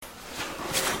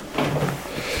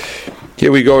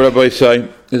Here we go, Rabbi Say.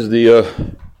 This is the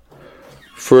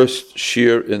first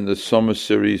shir in the summer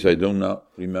series. I do not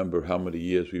remember how many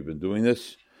years we've been doing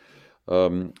this.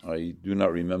 I do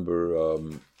not remember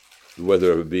the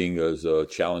weather ever being as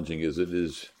challenging as it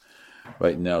is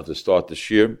right now to start the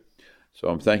shir. So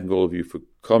I'm thanking all of you for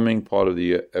coming, part of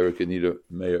the Eric Anita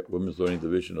Mayer Women's Learning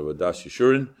Division of Adas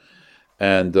Yeshurun.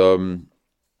 And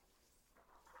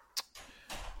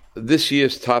this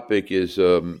year's topic is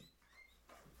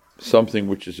something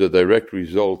which is a direct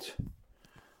result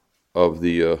of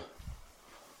the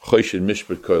Choshen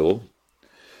Mishpat Kollel.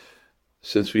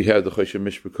 Since we have the Choshen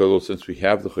Mishpat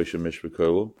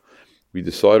Kollel, we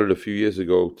decided a few years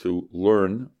ago to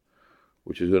learn,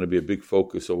 which is going to be a big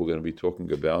focus of what we're going to be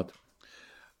talking about,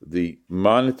 the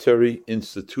monetary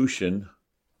institution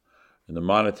and the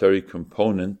monetary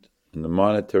component and the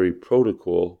monetary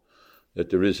protocol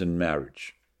that there is in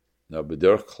marriage. Now,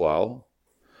 b'derech klal,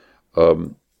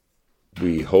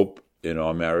 we hope in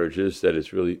our marriages that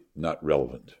it's really not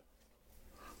relevant.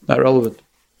 Not relevant.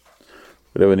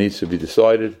 Whatever needs to be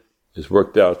decided is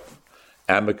worked out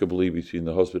amicably between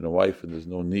the husband and wife, and there's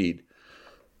no need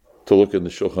to look in the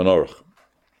Shulchan Aruch.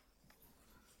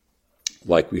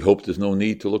 Like we hope there's no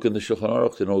need to look in the Shulchan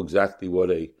Aruch to know exactly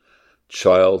what a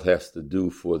child has to do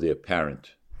for their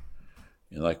parent.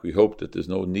 And like we hope that there's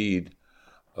no need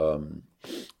to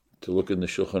look in the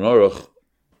Shulchan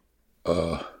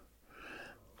Aruch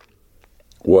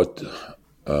what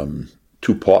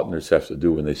two partners have to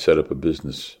do when they set up a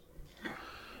business.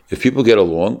 If people get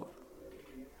along,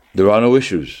 there are no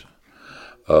issues.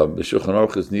 The Shulchan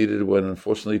Aruch is needed when,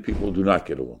 unfortunately, people do not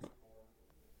get along.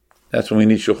 That's when we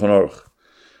need Shulchan Aruch,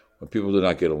 when people do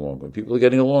not get along. When people are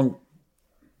getting along,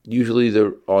 usually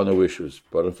there are no issues.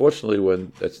 But unfortunately,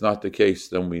 when that's not the case,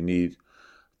 then we need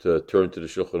to turn to the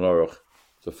Shulchan Aruch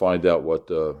to find out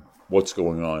what's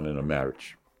going on in a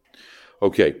marriage.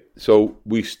 Okay, so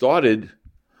we started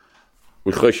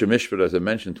with Choshen Mishpat, as I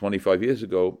mentioned, 25 years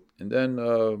ago, and then,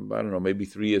 maybe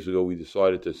 3 years ago, we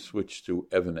decided to switch to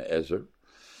Even Ezer.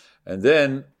 And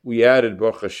then we added,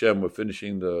 Baruch Hashem, we're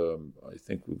finishing I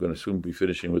think we're going to soon be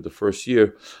finishing with the first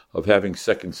year of having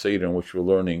second Seder, in which we're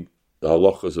learning the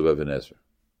halachas of Even Ezer.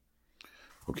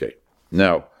 Okay,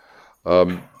 now,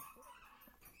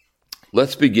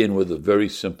 let's begin with a very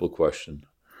simple question.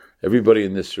 Everybody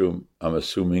in this room, I'm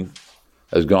assuming,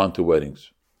 has gone to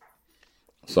weddings.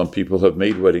 Some people have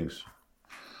made weddings.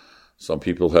 Some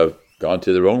people have gone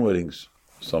to their own weddings.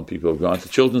 Some people have gone to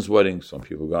children's weddings. Some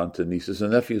people have gone to nieces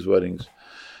and nephews' weddings.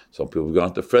 Some people have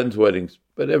gone to friends' weddings.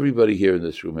 But everybody here in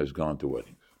this room has gone to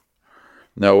weddings.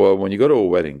 Now, when you go to a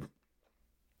wedding,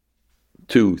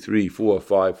 2, 3, 4,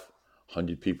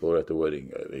 500 people are at the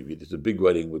wedding. Maybe it's a big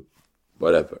wedding with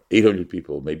 800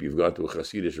 people. Maybe you've gone to a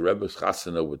Hasidic Rebbe's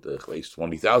chasana with at least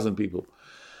 20,000 people.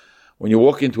 When you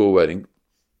walk into a wedding,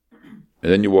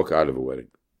 and then you walk out of a wedding,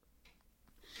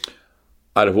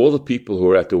 out of all the people who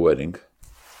are at the wedding,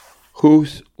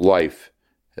 whose life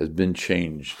has been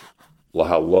changed,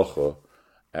 lahalacha,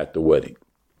 at the wedding?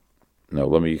 Now,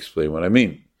 let me explain what I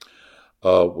mean.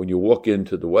 When you walk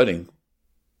into the wedding,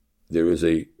 there is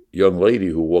a young lady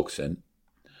who walks in,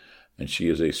 and she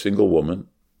is a single woman,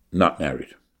 not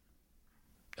married.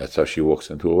 That's how she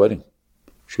walks into a wedding.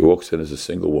 She walks in as a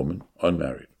single woman,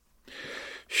 unmarried.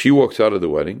 She walks out of the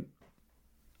wedding,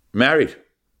 married.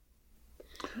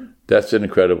 That's an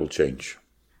incredible change.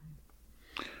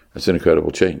 Now,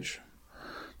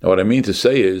 what I mean to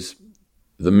say is,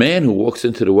 the man who walks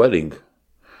into the wedding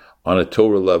on a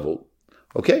Torah level,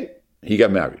 okay, he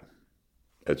got married.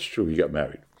 That's true, he got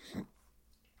married.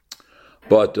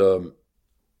 But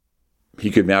he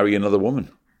could marry another woman,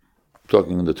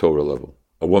 talking on the Torah level.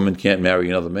 A woman can't marry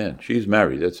another man. She's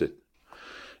married, that's it.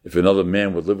 If another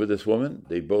man would live with this woman,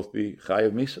 they'd both be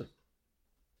chayav misa.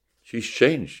 She's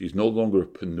changed. She's no longer a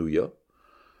penuya,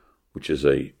 which is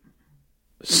a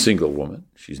single woman.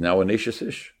 She's now a neshes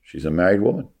ish. She's a married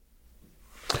woman.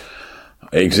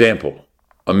 Example,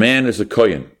 a man is a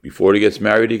kohen. Before he gets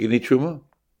married, he can eat truma.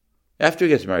 After he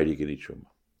gets married, he can eat truma.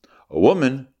 A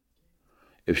woman,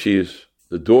 if she is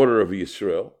the daughter of a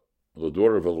Yisrael, or the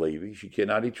daughter of a Levi, she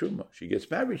cannot eat truma. She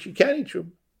gets married, she can't eat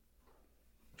truma.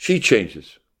 She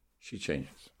changes.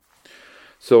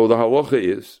 So the halacha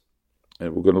is,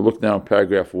 and we're going to look now at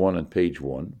paragraph 1 on page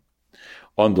 1,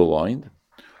 underlined,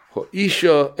 a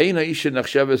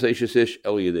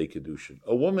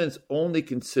woman's only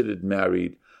considered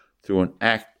married through an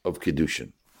act of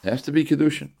kedushin. It has to be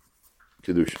kedushin.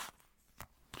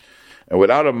 And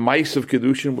without a mice of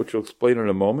kedushin, which we'll explain in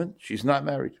a moment, she's not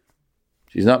married.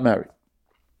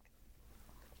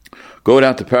 Go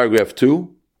down to paragraph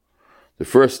 2, the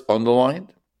first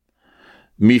underlined.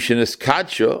 Mishanis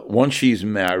Kadsha, once she's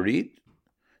married,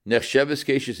 Nechsheves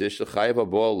Keshes Ish Chayav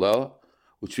Abol La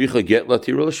Utzricha Get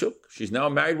Latira Lashuk. She's now a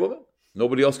married woman.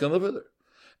 Nobody else can live with her.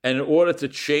 And in order to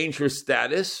change her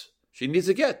status, she needs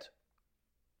a get.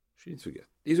 She needs a get.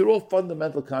 These are all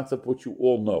fundamental concepts which you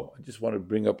all know. I just want to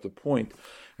bring up the point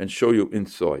and show you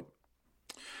inside.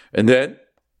 And then,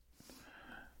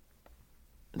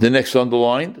 the next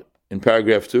underlined in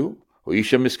paragraph 2, there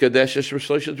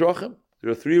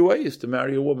are 3 ways to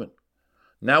marry a woman.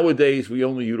 Nowadays, we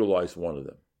only utilize one of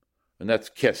them, and that's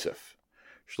kesef.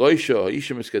 What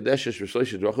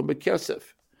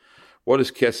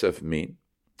does kesef mean?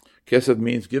 Kesef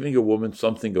means giving a woman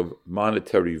something of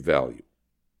monetary value.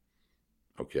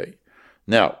 Okay.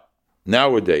 Now,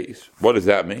 nowadays, what does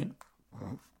that mean?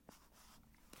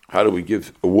 How do we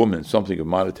give a woman something of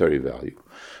monetary value?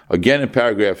 Again, in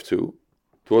paragraph 2,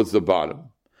 towards the bottom,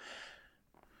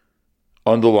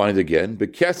 underlined again,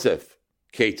 Bekesef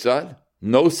Ketzad,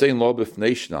 no sein lo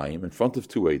b'fnei shnayim, in front of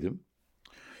 2 edim.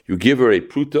 You give her a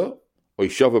pruta, or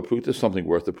yishava pruta, something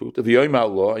worth a pruta, v'yoyim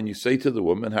outlaw, and you say to the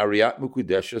woman, Hariyat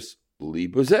mukudeshes li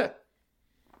b'zeh.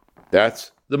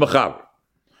 That's the mechaber.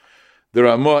 The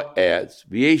Ramah adds,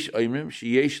 V'yesh oimrim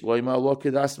sheyesh loyim outlaw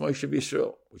kedas Moshe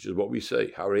v'Yisrael, which is what we say,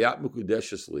 Hariyat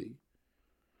mukudeshes li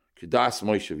kedas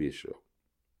Moshe v'Yisrael.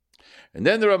 And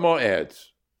then the Ramah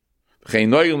adds,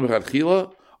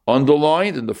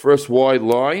 underlined in the first wide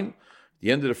line,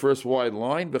 the end of the first wide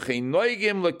line,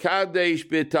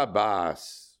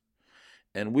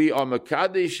 and we are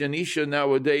Makadesh and Isha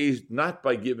nowadays not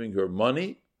by giving her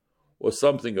money or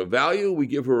something of value, we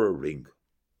give her a ring.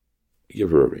 We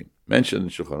give her a ring. Mentioned in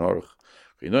Shulchan Aruch.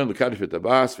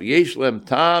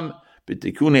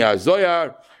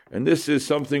 And this is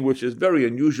something which is very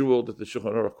unusual that the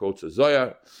Shulchan Aruch quotes a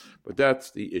Zoyar, but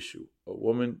that's the issue. A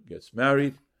woman gets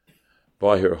married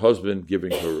by her husband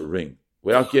giving her a ring.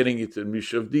 Without getting into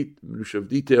minutia of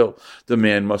detail, the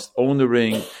man must own the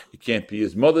ring. It can't be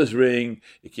his mother's ring.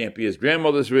 It can't be his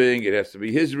grandmother's ring. It has to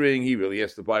be his ring. He really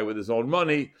has to buy with his own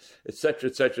money,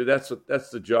 etc., etc. That's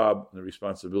the job and the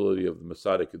responsibility of the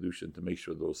Masada Kedushin to make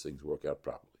sure those things work out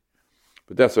properly.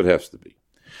 But that's what it has to be.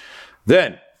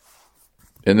 Then,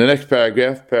 in the next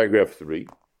paragraph, paragraph 3,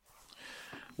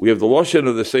 we have the Lashon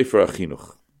of the Sefer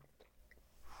HaChinuch.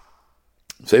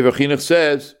 Sefer HaChinuch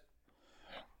says,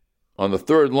 on the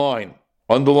 3rd line,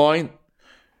 underline,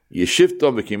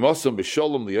 Yeshivtam v'kimasam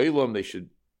b'shalom li'olam, they should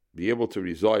be able to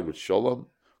reside with shalom.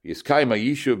 Yiskayim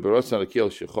ha'yishuv b'ratzon ha'kel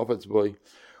shechofetz boi.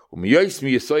 U'miyos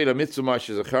mi'yisayid ha'mitzvah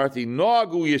ma'shezacharti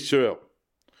nagu Yisrael.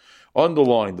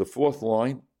 Underline, the 4th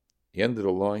line, the end of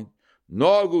the line,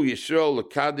 Nagu Yisrael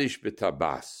l'kadesh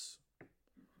b'tabas.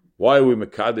 Why are we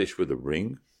mekadesh with a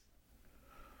ring?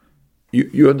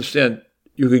 You understand,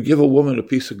 you could give a woman a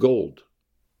piece of gold,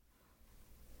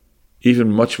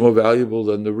 even much more valuable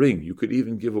than the ring. You could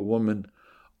even give a woman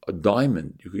a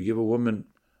diamond. You could give a woman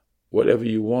whatever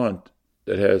you want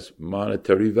that has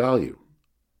monetary value.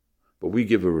 But we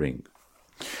give a ring.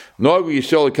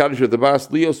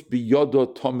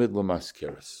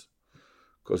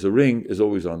 Because a ring is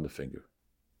always on the finger.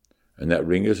 And that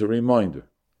ring is a reminder.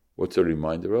 What's a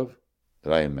reminder of?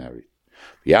 That I am married.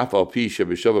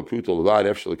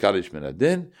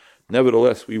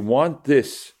 Nevertheless, we want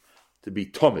this to be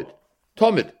Tomid.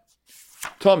 Tomid.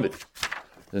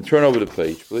 Then turn over the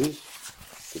page, please,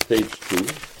 to page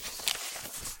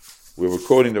 2. We're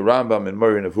quoting the Rambam in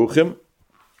Moreh Nevuchim.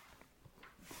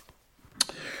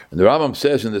 And the Rambam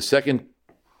says in the 2nd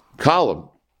column,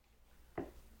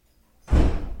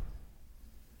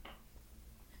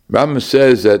 Rambam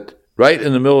says that right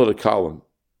in the middle of the column,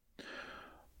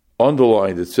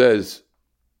 underlined, it says,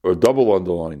 or double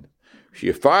underlined,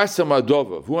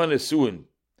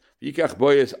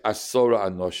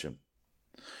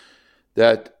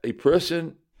 that a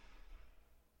person,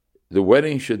 the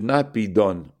wedding should not be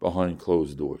done behind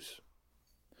closed doors.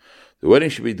 The wedding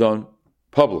should be done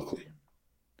publicly.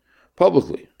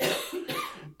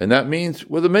 And that means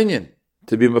with a minyan,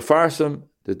 to be mefarsam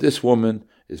that this woman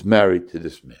is married to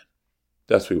this man.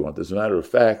 That's what we want. As a matter of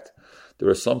fact, there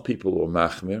are some people who are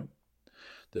machmir,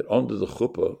 that under the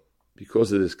chuppah,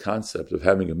 because of this concept of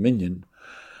having a minyan,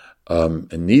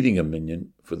 and needing a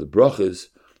minyan for the brachas,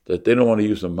 that they don't want to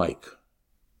use a mic.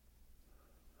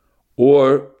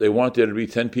 Or they want there to be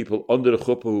 10 people under the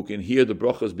chuppah who can hear the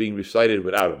brachas being recited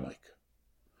without a mic.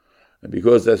 And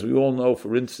because, as we all know,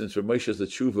 for instance, for Moshe's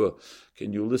Tshuva,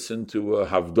 can you listen to a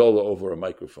Havdalah over a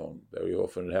microphone? Very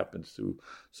often it happens to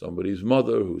somebody's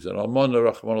mother who's an almana,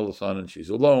 Rahman al-San, and she's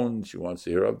alone. She wants to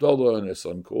hear Havdalah, and her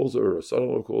son calls her, or her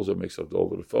son-in-law calls her, makes Havdalah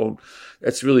over the phone.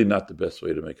 That's really not the best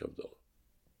way to make Havdalah.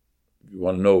 you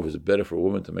want to know if it's better for a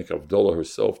woman to make Havdalah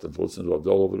herself than to listen to Havdalah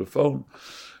over the phone,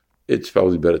 it's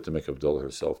probably better to make Havdalah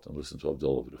herself than listen to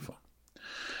Havdalah over the phone.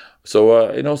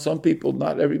 So, some people,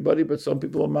 not everybody, but some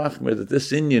people are machmir that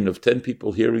this inyan of 10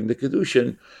 people hearing the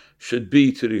Kedushin should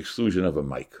be to the exclusion of a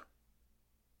mic.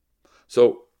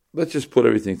 So, let's just put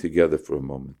everything together for a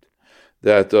moment.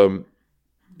 That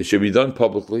it should be done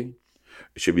publicly,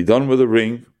 it should be done with a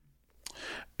ring,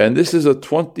 and this is a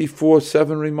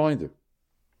 24/7 reminder.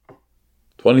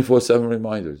 24/7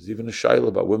 reminders. There's even a shaila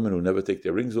about women who never take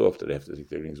their rings off, that they have to take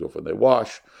their rings off when they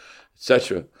wash,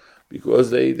 etc., because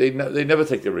they never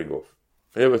take their ring off.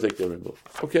 They never take their ring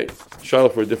off. Okay,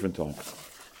 shaila for a different time.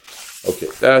 Okay,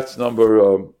 that's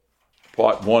number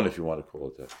part 1, if you want to call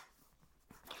it that.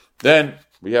 Then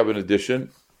we have an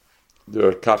addition. There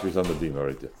are copies on the beam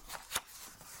right there.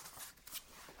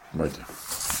 Right there.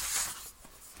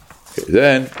 Okay,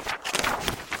 then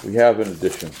we have an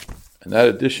addition. And that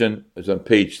addition is on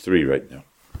page 3 right now.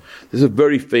 This is a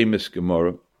very famous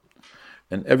Gemara.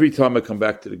 And every time I come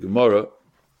back to the Gemara,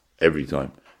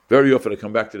 very often I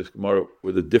come back to this Gemara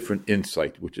with a different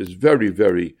insight, which is very,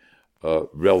 very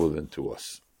relevant to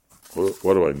us.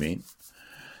 What do I mean?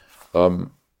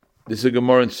 This is a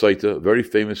Gemara in Saita, a very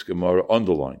famous Gemara,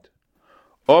 underlined.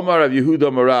 Omar Rav Yehuda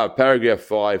Marav, paragraph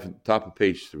 5, top of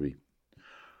page 3.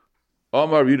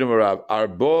 Omar Rav Yehuda Marav,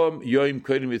 Arbom Yoim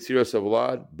Kodim Yitziras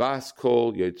Avlad, Bas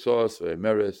Kol Yitzos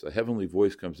Emeres, a heavenly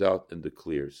voice comes out and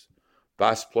declares,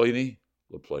 Bas Pliny,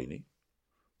 LaPliny,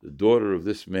 the daughter of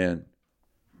this man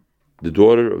to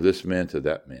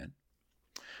that man.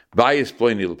 Bayis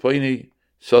Pliny LaPliny,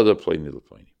 Sada Pliny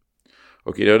LaPliny.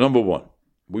 Okay, now number 1,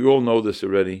 we all know this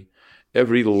already.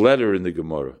 Every letter in the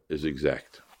Gemara is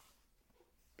exact.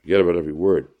 Forget about every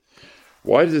word.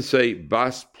 Why does it say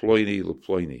Bas Pliny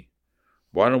LaPliny?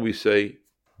 Why don't we say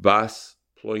Bas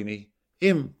Pliny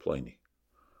Im Pliny?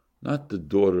 Not the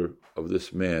daughter of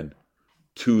this man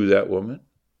to that woman,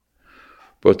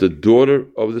 but the daughter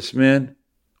of this man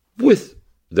with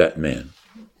that man.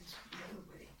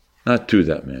 Not to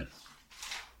that man.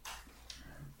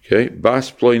 Okay,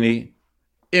 Bas Pliny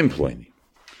Im Pliny.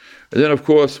 And then, of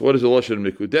course, what does the Lashon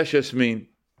Mikudeshes mean?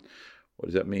 What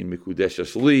does that mean,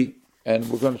 Mikudeshes Li? And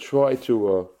we're going to try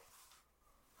to,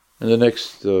 in the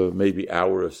next maybe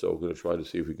hour or so, we're going to try to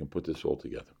see if we can put this all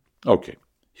together. Okay,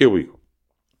 here we go.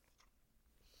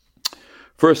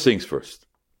 First things first.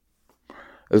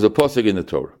 There's a pasuk in the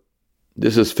Torah.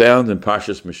 This is found in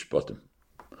Parshas Mishpatim.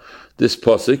 This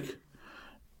pasuk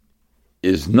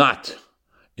is not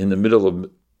in the middle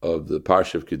of the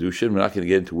Parsha of Kedushin. We're not going to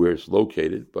get into where it's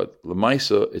located, but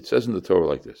Lamaisa, it says in the Torah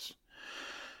like this.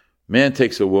 Man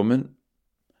takes a woman,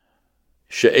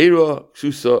 she'era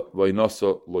ksusa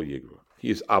v'inasa lo yigra. He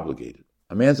is obligated.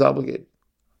 A man's obligated.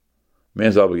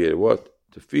 Man's obligated what?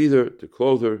 To feed her, to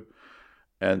clothe her.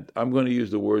 And I'm going to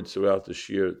use the words throughout the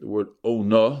shir. The word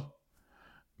ona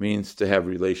means to have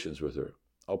relations with her.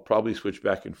 I'll probably switch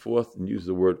back and forth and use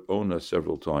the word ona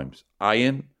several times.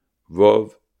 Ayin,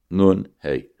 vav, nun,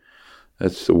 hey.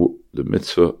 That's the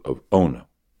mitzvah of ona.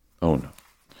 Ona.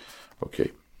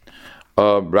 Okay.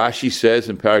 Rashi says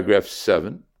in paragraph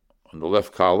 7, on the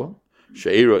left column,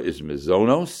 she'era is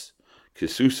mizonos,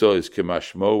 kisusa is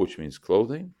kimashmo, which means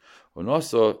clothing,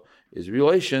 onasa is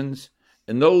relations,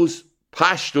 and those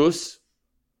pashtus,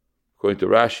 according to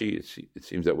Rashi, it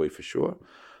seems that way for sure,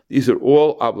 these are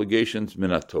all obligations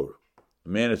minat Torah. A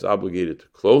man is obligated to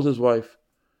clothe his wife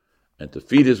and to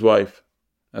feed his wife.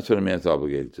 That's what a man's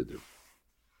obligated to do.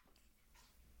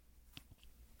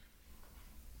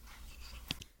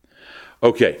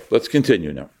 Okay, let's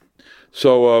continue now.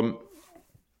 So,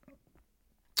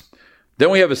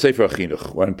 then we have a Sefer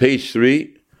HaChinuch. We're on page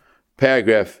 3,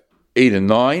 paragraph 8 and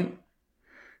 9.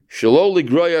 Shelo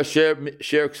ligroya sher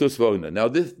ksus v'ona. Now,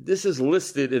 this is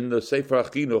listed in the Sefer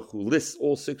HaChinuch, who lists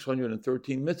all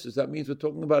 613 mitzvahs. That means we're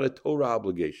talking about a Torah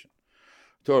obligation.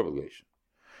 Torah obligation.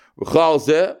 V'chal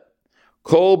zeh,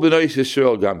 kol b'nai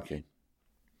Yisrael gamkein.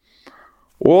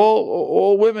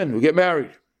 All women who get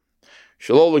married.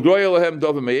 Shelo ligroya lehem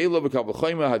dovim me'ela v'kav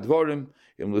v'chayma hadvarim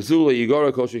im lezula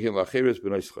yigara kol shekin lacheres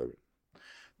b'nai schayrim.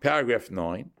 Paragraph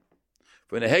 9.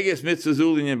 This is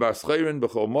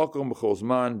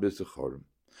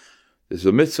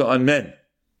a mitzvah on men.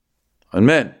 On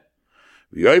men.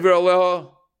 He does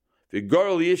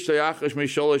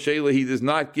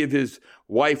not give his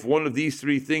wife one of these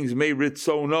 3 things, because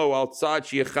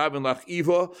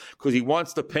he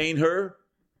wants to pain her.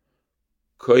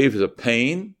 Koiv is a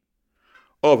pain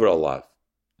over a love.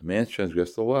 A man's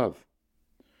transgressed the love.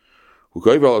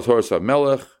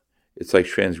 It's like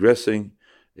transgressing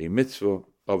a mitzvah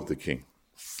of the king.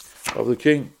 Of the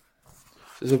king.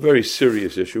 This is a very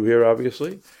serious issue here,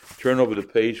 obviously. Turn over the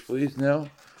page, please, now.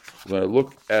 We're going to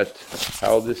look at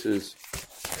how this is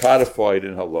codified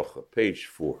in halacha. Page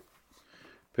 4.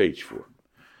 Page 4.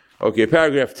 Okay,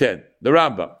 paragraph 10. The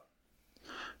Rambam.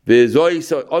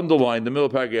 Underline the middle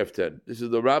of paragraph 10. This is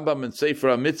the Rambam in Sefer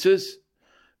HaMitzvahs,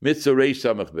 Mitzvah Reish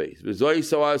Samach Beis.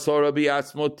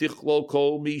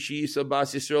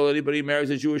 Anybody marries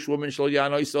a Jewish woman,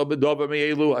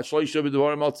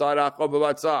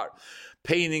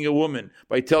 painting a woman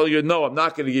by telling her, no, I'm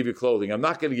not going to give you clothing, I'm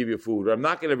not going to give you food, or I'm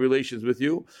not going to have relations with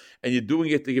you, and you're doing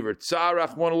it to give her tsar,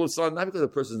 not because the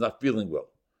person's not feeling well.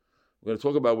 We're going to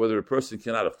talk about whether a person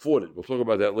cannot afford it. We'll talk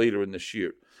about that later in this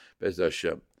year. Bez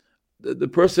Hashem. The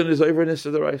person is over in Issa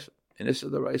D'Oraisa. In Issa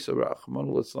D'Oraisa,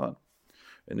 Rachmana litzlan.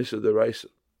 In Issa D'Oraisa.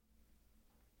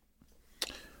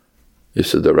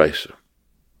 Issa D'Oraisa.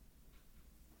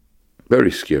 Very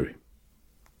scary.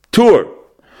 Torah.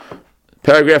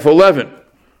 Paragraph 11.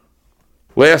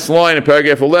 Last line in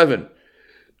paragraph 11.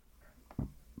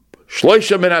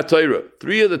 Shloisha min ha-Torah.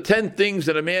 3 of the 10 things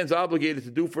that a man's obligated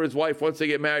to do for his wife once they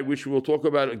get married, which we will talk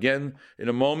about again in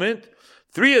a moment.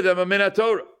 3 of them are min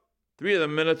ha-Torah. 3 of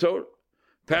them min ha-Torah.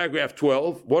 Paragraph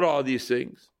 12. What are these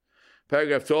things?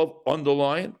 Paragraph 12.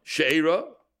 Underline. Sheira.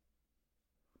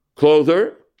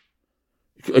 Clother.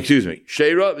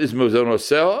 Sheira is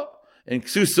mazonoseh. And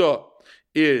ksusa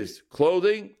is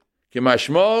clothing.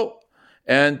 Kimashmo,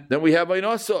 and then we have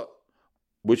Ainasa,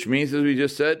 which means, as we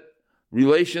just said,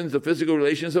 relations, the physical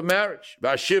relations of marriage.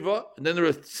 Vashiva, and then there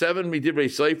are 7 Midivrei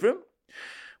Seifrim.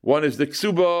 One is the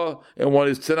Ksuba, and one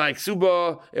is Tanai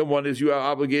Ksuba, and one is you are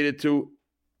obligated to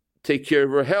take care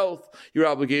of her health. You're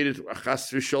obligated to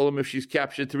Achas V'Sholem if she's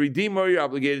captured to redeem her. You're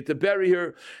obligated to bury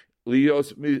her.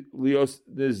 Lios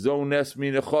Nizones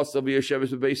Minachosa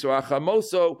V'Yesheves V'Beiso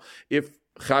Achamoso. If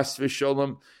Chas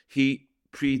V'Sholem he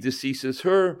predeceases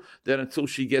her, then until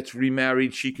she gets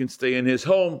remarried, she can stay in his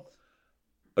home.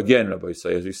 Again, Rabbi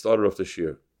say, as we started off this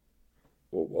year,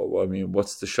 I mean,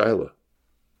 what's the shaila?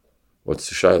 What's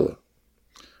the shaila?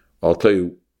 I'll tell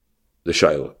you the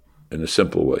shaila in a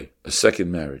simple way. A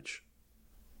second marriage.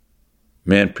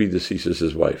 Man predeceases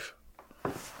his wife.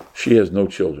 She has no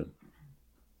children.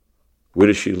 Where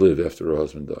does she live after her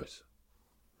husband dies?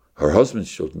 Her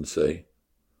husband's children say,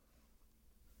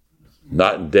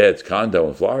 not in Dad's condo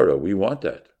in Florida. We want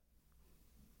that.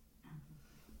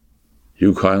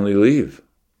 You kindly leave.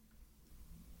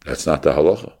 That's not the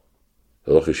halacha.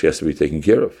 The halacha, she has to be taken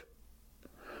care of.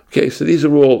 Okay, so these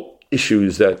are all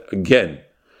issues that, again,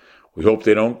 we hope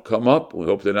they don't come up. We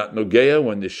hope they're not nogeya.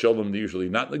 When they show them, they're usually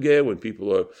not nogeya. When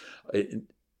people are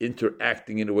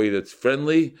interacting in a way that's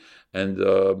friendly, and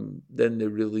then there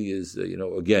really is,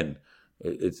 again,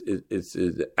 it's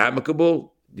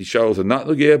amicable. These shalos are not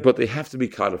nogea, but they have to be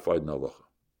codified in halacha.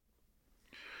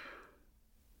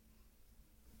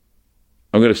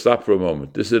 I'm going to stop for a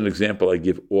moment. This is an example I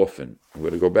give often. I'm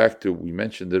going to go back to, we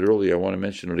mentioned it earlier, I want to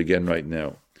mention it again right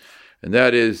now. And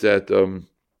that is that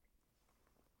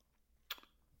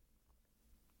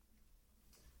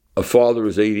a father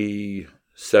is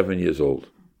 87 years old.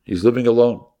 He's living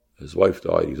alone. His wife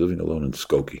died. He's living alone in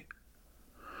Skokie.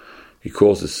 He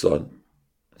calls his son.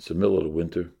 It's the middle of the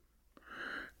winter.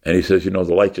 And he says, the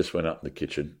light just went out in the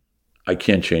kitchen. I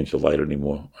can't change the light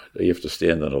anymore. You have to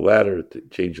stand on a ladder to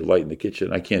change the light in the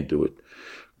kitchen. I can't do it.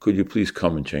 Could you please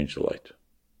come and change the light?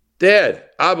 Dad,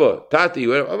 Abba, Tati,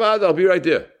 whatever. I'll be right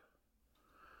there.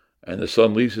 And the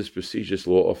son leaves his prestigious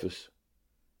law office.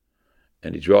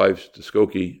 And he drives to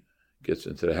Skokie, gets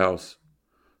into the house.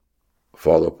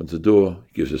 Father opens the door.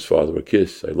 He gives his father a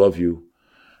kiss. I love you.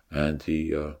 And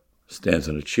he stands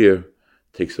on a chair,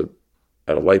 takes out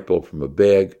a light bulb from a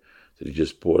bag that he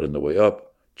just bought on the way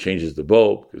up, changes the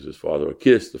bulb, gives his father a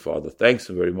kiss. The father thanks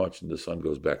him very much, and the son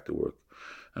goes back to work.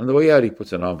 And on the way out, he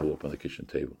puts an envelope on the kitchen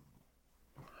table.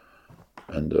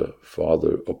 And the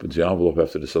father opens the envelope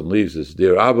after the son leaves. Says,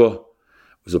 "Dear Abba, it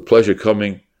was a pleasure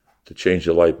coming to change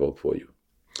the light bulb for you.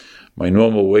 My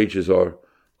normal wages are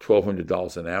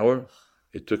 $1,200 an hour.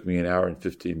 It took me an hour and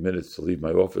 15 minutes to leave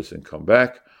my office and come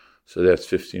back, so that's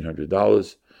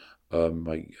 $1,500.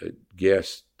 My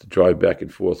gas to drive back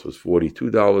and forth was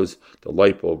 $42. The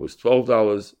light bulb was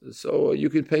 $12. So you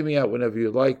can pay me out whenever you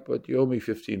like, but you owe me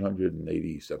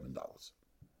 $1,587.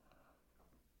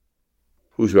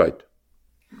 Who's right?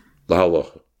 La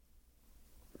halacha.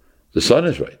 The son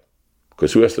is right,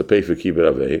 because who has to pay for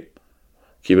kibbut avim?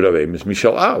 Kibbut avim is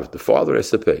mishal av. The father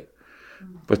has to pay.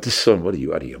 But the son, what are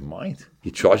you, out of your mind?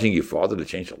 You're charging your father to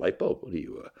change the light bulb? What are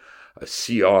you, a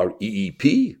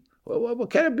CREEP? Well, what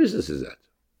kind of business is that?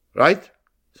 Right?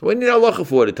 So when you're halacha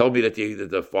for it, tell me that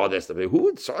the father has to pay. Who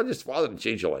would charge his father to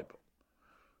change the light bulb?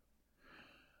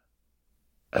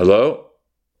 Hello?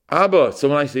 Abba, so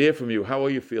nice to hear from you. How are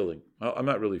you feeling? I'm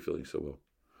not really feeling so well.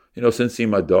 Since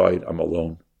Ima died, I'm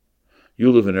alone. You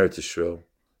live in Eretz Yisrael.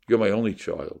 You're my only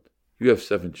child. You have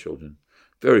 7 children.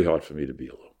 Very hard for me to be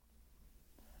alone.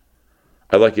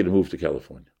 I'd like you to move to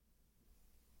California.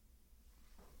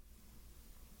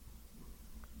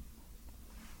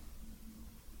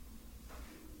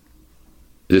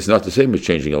 It's not the same as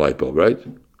changing a light bulb, right?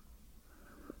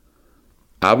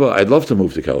 Abba, I'd love to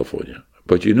move to California,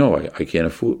 but I can't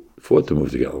afford to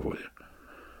move to California.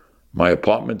 My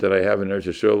apartment that I have in Eretz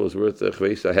Yisrael is worth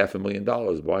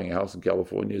 $500,000. Buying a house in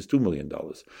California is $2 million.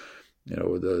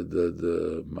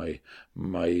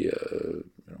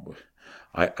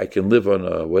 I can live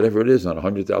on whatever it is on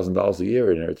 $100,000 a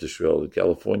year in Eretz Yisrael. In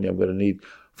California, I'm going to need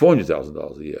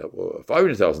 $400,000 a year or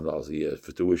 $500,000 a year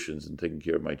for tuitions and taking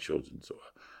care of my children. So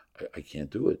I can't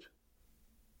do it.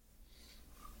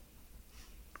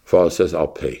 Father says, I'll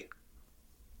pay.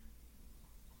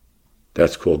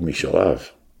 That's called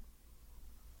Mishalav.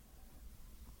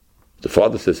 The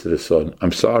father says to the son,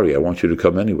 I'm sorry, I want you to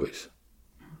come anyways.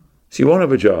 So you won't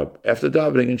have a job. After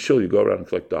davening and shul, you go around and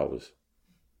collect dollars.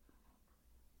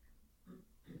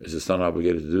 Is the son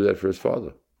obligated to do that for his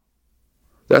father?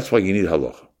 That's why you need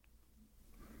halacha.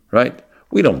 Right?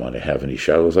 We don't want to have any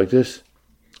shilohs like this.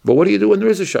 But what do you do when there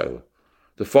is a shiloh?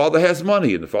 The father has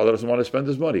money, and the father doesn't want to spend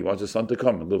his money. He wants his son to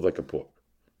come and live like a pork.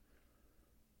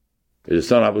 Is the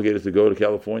son obligated to go to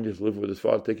California to live with his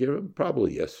father, take care of him?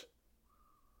 Probably yes.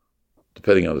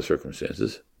 Depending on the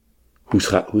circumstances.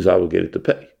 Who's obligated to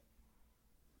pay?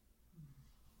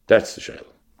 That's the shiloh.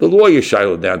 The lawyer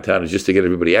shiloh downtown is just to get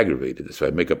everybody aggravated. That's why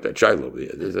I make up that shiloh over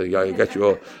here. I got you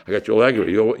all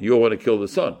aggravated. You all want to kill the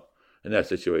son in that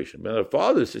situation. But in the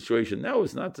father's situation now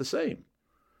is not the same.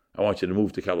 I want you to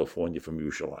move to California from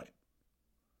Yerushalayim,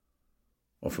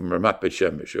 or from Ramat Bet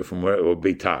Shemesh, or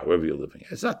Beitar, wherever you're living.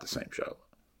 It's not the same shiloh.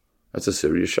 That's a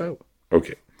serious shiloh.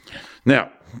 Okay. Now,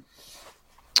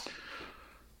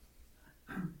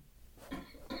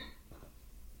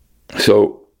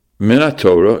 so Minat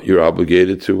Torah, you're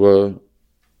obligated to,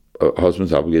 a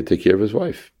husband's obligated to take care of his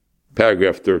wife.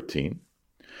 Paragraph 13.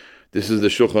 This is the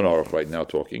Shulchan Aruch right now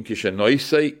talking. He's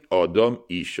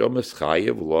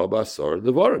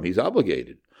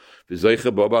obligated. Even if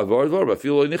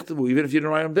you didn't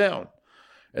write them down.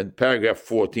 And paragraph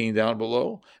 14 down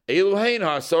below. These are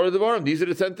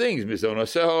the 10 things.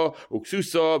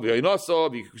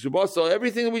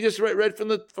 Everything that we just read from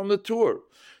the Torah.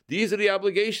 These are the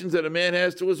obligations that a man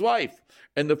has to his wife.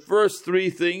 And the first 3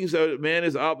 things that a man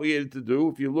is obligated to do,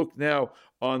 if you look now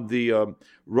on the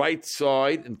right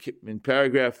side in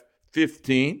paragraph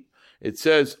 15, it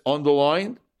says,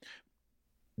 underlined,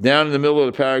 down in the middle of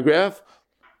the paragraph,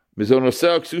 you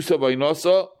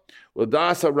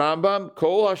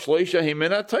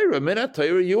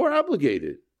are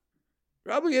obligated.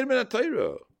 You're obligated Minat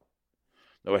Torah.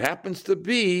 Now it happens to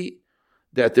be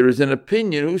that there is an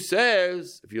opinion who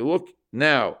says, if you look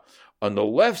now on the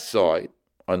left side,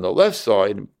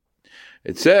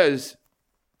 it says,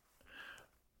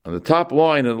 on the top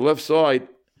line on the left side,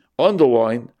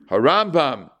 underline,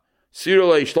 Harambam,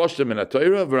 Siralei Shloshta Minat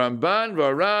Torah, V'Ramban,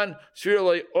 V'Aran,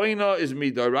 Siralei Oina is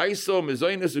Midaraiso,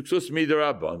 Mizoina Suksus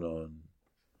Midarabanan.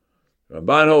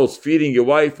 Ramban holds feeding your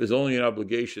wife is only an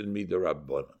obligation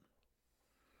Midarabanan.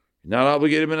 You're not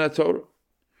obligated Minat Torah.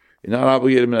 You're not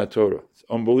obligated Minat Torah. It's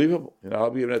unbelievable. You're not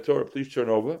obligated Minat Torah. Please turn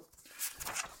over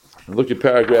and look at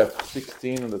paragraph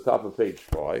 16 on the top of page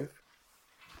 5.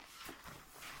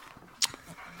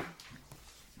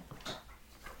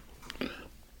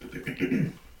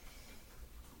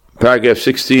 Paragraph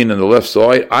 16 on the left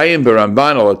side. Ayin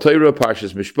beramban al Torah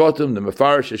parshas mishpatim the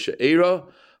mefarish she'era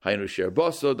haynu sher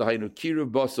basa the haynu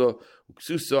kiruv basa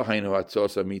uksusa haynu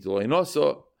hatzosa mitolay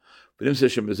nasa v'nim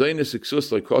seshem bezaynis uksus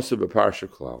lekosa beparsha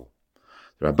klal.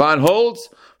 The Ramban holds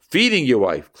feeding your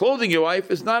wife, clothing your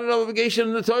wife is not an obligation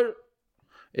in the Torah.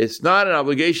 It's not an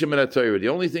obligation in the Torah. The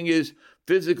only thing is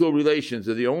physical relations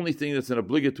are the only thing that's an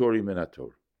obligatory Minat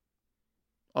Torah.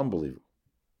 Unbelievable.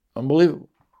 Unbelievable.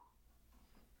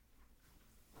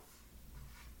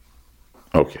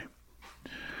 Okay.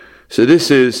 So this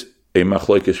is a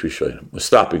machlokes rishonim. We're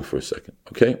stopping for a second,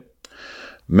 okay?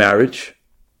 Marriage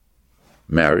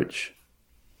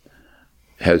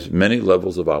has many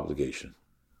levels of obligation.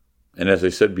 And as I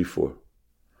said before,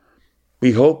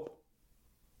 we hope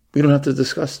we don't have to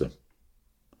discuss them.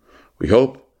 We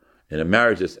hope in a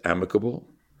marriage that's amicable,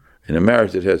 in a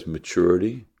marriage that has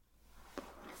maturity,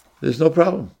 there's no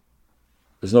problem.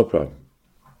 There's no problem.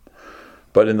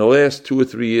 But in the last 2 or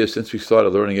 3 years since we started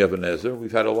learning Even Ezer,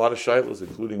 we've had a lot of shilas,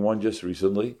 including one just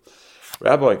recently.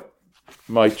 Rabbi,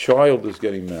 my child is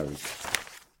getting married.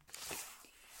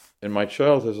 and my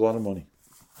child has a lot of money.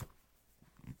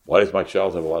 Why does my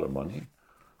child have a lot of money?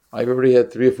 I've already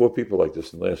had 3 or 4 people like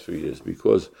this in the last few years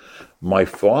because my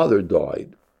father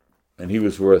died and he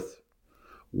was worth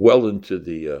well into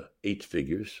the 8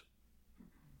 figures.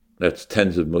 That's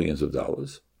tens of millions of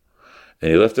dollars.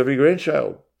 And he left every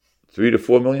grandchild $3 to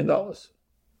 $4 million.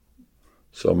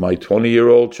 So my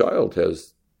 20-year-old child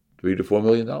has $3 to $4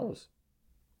 million.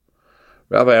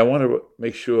 Rabbi, I want to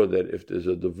make sure that if there's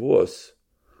a divorce,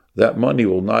 that money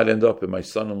will not end up in my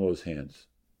son-in-law's hands.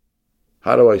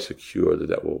 How do I secure that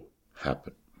that will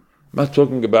happen? I'm not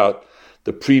talking about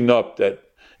the prenup that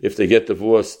if they get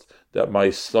divorced, that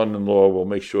my son-in-law will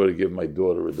make sure to give my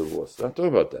daughter a divorce. I'm not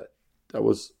talking about that. That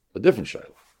was a different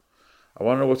child. I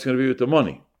want to know what's going to be with the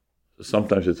money. So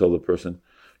sometimes I tell the person,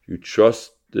 you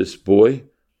trust this boy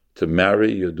to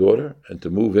marry your daughter and to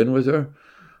move in with her,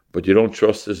 but you don't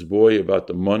trust this boy about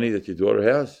the money that your daughter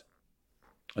has.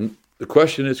 And the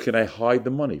question is, can I hide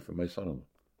the money from my son-in-law?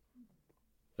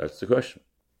 That's the question.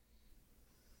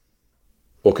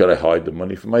 Or can I hide the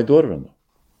money from my daughter-in-law?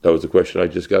 That was the question I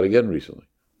just got again recently.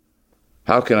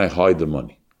 How can I hide the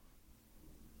money?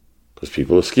 Because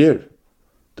people are scared.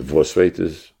 Divorce rate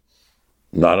is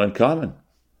not uncommon.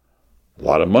 A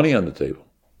lot of money on the table.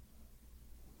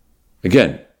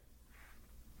 Again,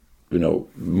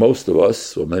 most of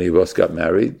us, or many of us got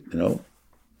married, you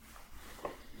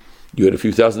had a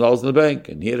few $1,000s in the bank,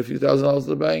 and he had a few $1,000s in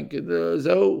the bank, and there's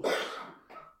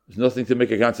nothing to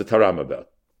make a ganze taram about,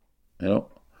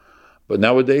 But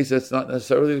nowadays, that's not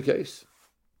necessarily the case.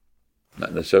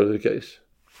 Not necessarily the case.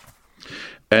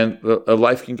 And a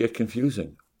life can get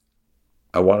confusing.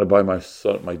 I want to buy my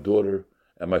daughter,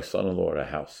 and my son-in-law a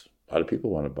house. A lot of people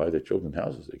want to buy their children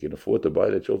houses. They can afford to buy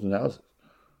their children houses.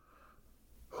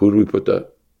 Who do we put the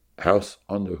house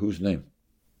under? Whose name?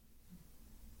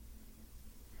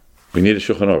 We need a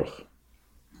Shulchan Aruch.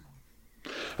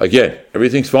 Again,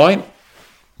 everything's fine.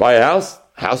 Buy a house.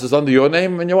 House is under your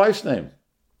name and your wife's name.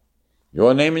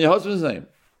 Your name and your husband's name.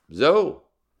 So,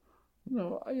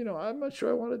 I'm not sure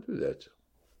I want to do that.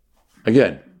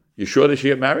 Again, you sure they should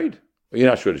get married? Or you're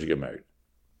not sure they should get married?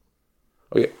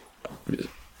 Okay.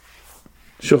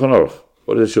 Shulchan Aruch.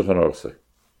 What does Shulchan Aruch say?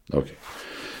 Okay.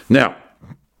 Now,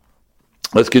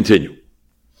 let's continue.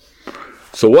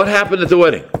 So what happened at the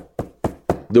wedding?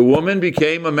 The woman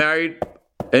became a married,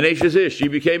 an Eishes Ish. She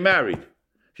became married.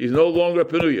 She's no longer a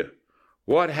Penuya.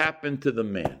 What happened to the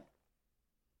man?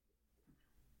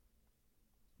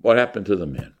 What happened to the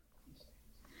man?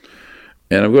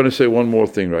 And I'm going to say one more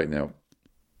thing right now.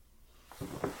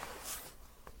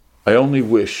 I only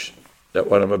wish that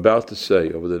what I'm about to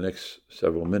say over the next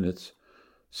several minutes,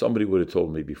 somebody would have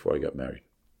told me before I got married.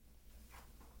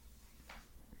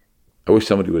 I wish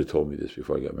somebody would have told me this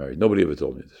before I got married. Nobody ever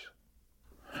told me this.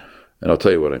 And I'll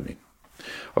tell you what I mean.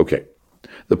 Okay.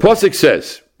 The Pasuk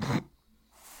says,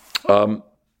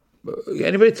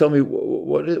 anybody tell me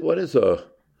what is a...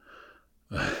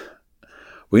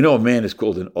 We know a man is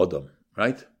called an Adam,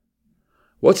 right?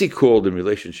 What's he called in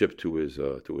relationship to his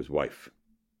wife?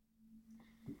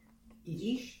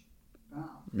 Ish.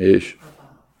 Ish.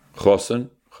 Chosen,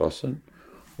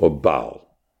 or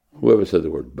Baal. Whoever said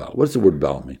the word Baal. What does the word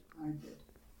Baal mean? I did.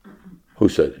 Who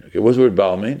said it? Okay, what does the word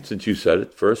Baal mean? Since you said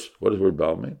it first, what does the word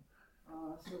Baal mean?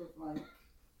 Sort of like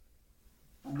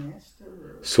a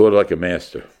master. Sort of like a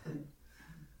master.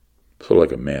 Sort of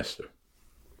like a master.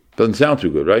 Doesn't sound too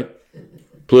good, right?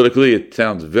 Politically, it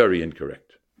sounds very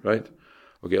incorrect, right?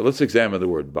 Okay, let's examine the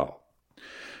word Baal.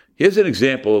 Here's an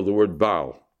example of the word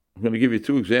Baal. I'm going to give you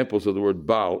 2 examples of the word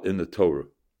Baal in the Torah.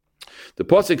 The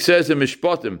Pasuk says in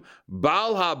Mishpatim,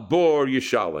 Baal ha-bor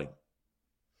yishaling.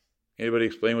 Anybody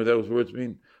explain what those words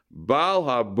mean? Baal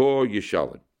ha-bor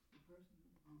yishaling.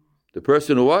 The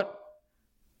person who what?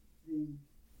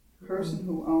 The person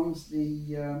who owns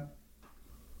the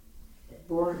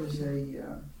board is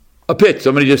a pit.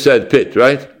 Somebody just said pit,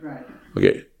 right? Right.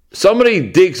 Okay. Somebody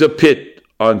digs a pit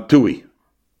on Tui.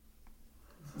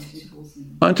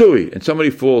 On Tui. And somebody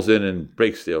falls in and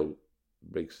breaks their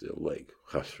leg.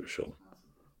 Chas v'shalom.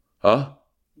 Huh?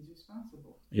 He's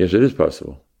responsible. Yes, it is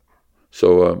possible.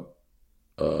 So,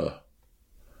 the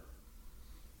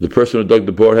person who dug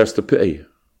the bore has to pay.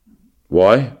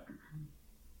 Why?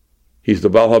 He's the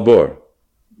Baal HaBor.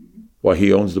 Why,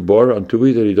 he owns the bore on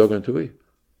Tui that he dug on Tui?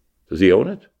 Does he own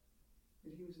it?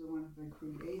 He was the one that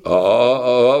created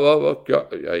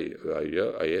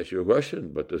it. I asked you a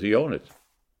question, but does he own it?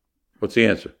 What's the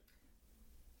answer?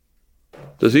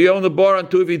 Does he own the bar on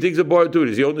Tui? If he digs a bar on Tui,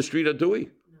 does he own the street on Tui?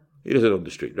 No. He doesn't own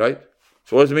the street, right?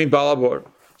 So what does it mean, Baal HaBor?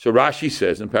 So Rashi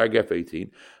says in paragraph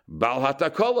 18, Baal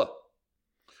HaTakola,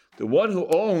 the one who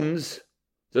owns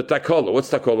The takola. What's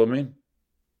takola mean?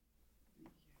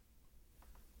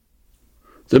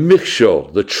 The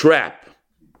mikshol, the trap,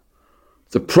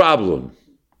 the problem.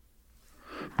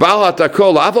 Baal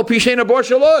hatakola. Afal pishein abor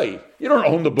shaloi. You don't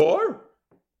own the bor.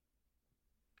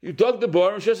 You dug the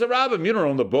bor and shas rabim. You don't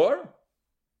own the bor.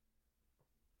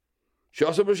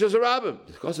 Shas rabim.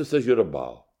 The Chassid says you're the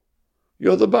Baal.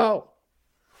 You're the Baal.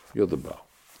 You're the Baal.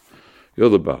 You're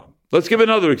the Baal. Let's give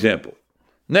another example.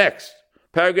 Next,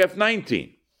 paragraph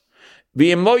 19.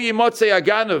 You don't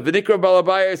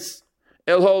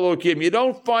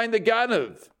find the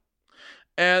ganav.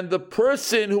 And the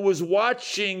person who was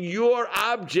watching your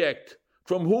object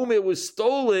from whom it was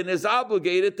stolen is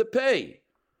obligated to pay.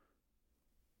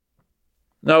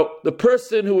 Now, the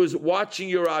person who is watching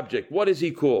your object, what is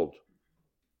he called?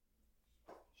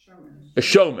 A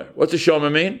shomer. What's a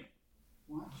shomer mean?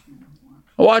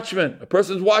 A watchman. A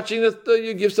person's watching this.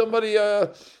 You give somebody,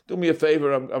 do me a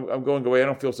favor. I'm going away. I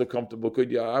don't feel so comfortable.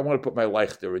 Could you? I want to put my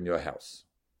leichter in your house.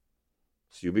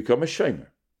 So you become a shomer.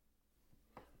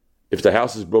 If the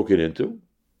house is broken into,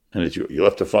 and you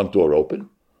left the front door open,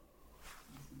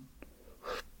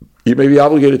 you may be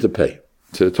obligated to pay.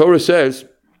 So the Torah says,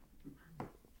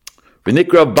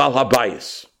 "V'nikra bal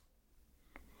habayis."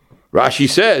 Rashi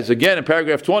says again in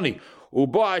paragraph 20,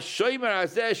 "Uba shomer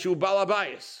azeh shu bal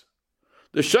habayis."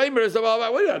 The shomer is the bal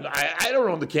habayis. Wait a minute, I don't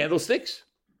own the candlesticks.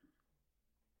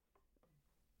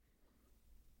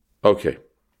 Okay.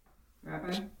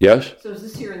 Rabbi? Yes? So is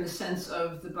this here in the sense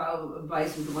of the Baal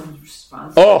Habayis is the one who's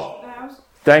responsible for the house?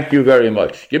 Thank you very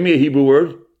much. Give me a Hebrew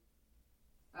word.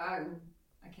 I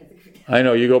can't think of it. I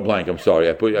know, you go blank. I'm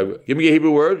sorry. Give me a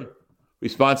Hebrew word.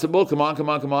 Responsible. Come on.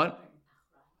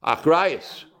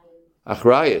 Achrayus.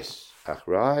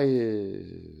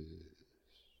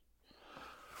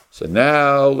 So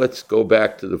now let's go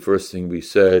back to the first thing we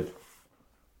said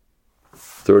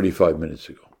 35 minutes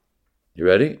ago. You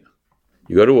ready?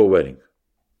 You go to a wedding.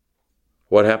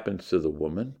 What happens to the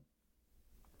woman?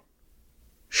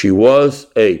 She was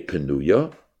a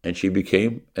penuya, and she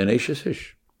became an Eishes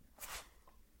Ish.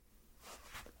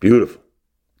 Beautiful.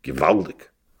 Gewaldig.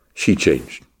 She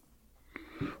changed.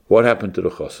 What happened to the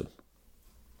chassan?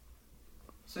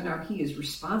 So now he is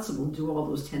responsible to do all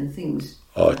those 10 things.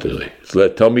 Oh,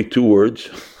 tell me 2 words.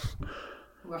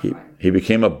 He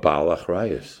became a Baal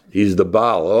Achrayus. He's the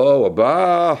Baal. Oh, a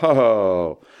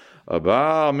Baal. A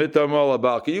Baal, mitamol, a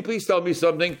Baal. Can you please tell me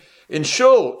something? In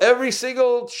Shul, every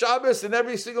single Shabbos and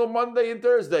every single Monday and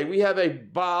Thursday, we have a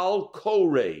Baal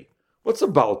Koreh. What's a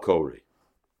Baal Koreh?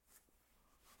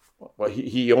 Well,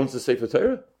 he owns the Sefer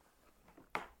Torah?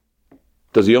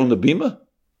 Does he own the Bima?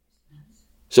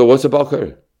 So what's a Baal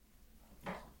Koreh?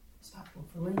 Responsible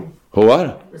for leaning.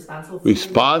 What?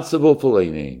 Responsible for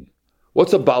leaning.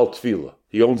 What's a Baal Tefillah?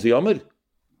 He owns the Amid?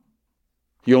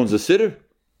 He owns the Siddur?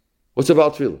 What's a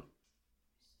Baal Tefillah?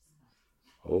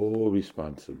 Oh,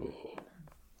 responsible.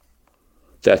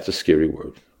 That's a scary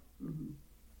word.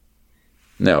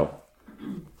 Now,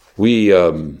 we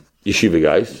yeshiva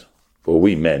guys, or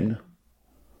we men,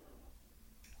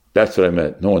 that's what I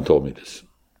meant. No one told me this.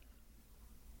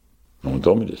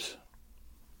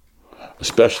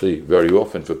 Especially very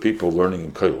often for people learning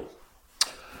in Kollel.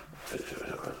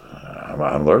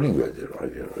 I'm learning.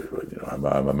 I'm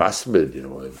a masmid.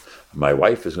 My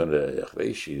wife is going to.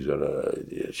 She's going to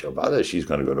Shabbat. She's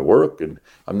going to go to work, and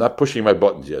I'm not pushing my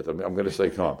buttons yet. I'm going to stay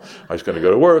calm. I'm just going to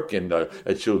go to work, and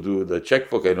she'll do the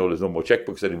checkbook. I know there's no more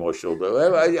checkbooks anymore. She'll do.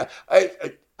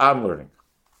 I'm learning.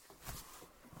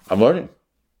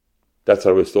 That's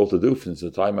what I was told to do since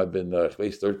the time I've been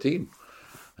 13,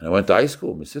 and I went to high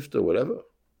school, Mesifta, whatever.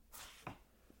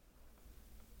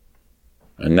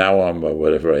 And now I'm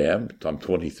whatever I am. I'm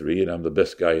 23, and I'm the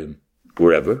best guy in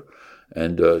wherever.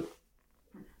 And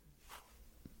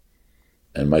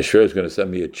my share is going to send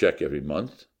me a check every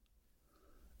month.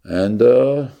 And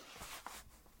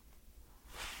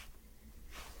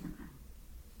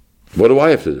what do I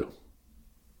have to do?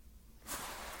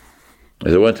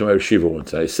 As I went to my yeshiva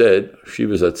once, I said,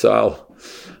 Yeshiva's Atzal.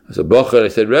 I said, Bacher, I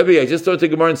said, Rebbe, I just don't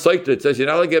think Gemara in Sotah. It says you're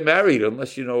not allowed to get married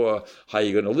unless you know how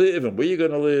you're going to live and where you're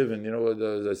going to live. And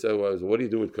as I said, what do you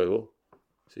do with Kollel?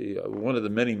 See, one of the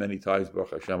many, many times,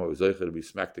 Baruch Hashem, I was zeicher to be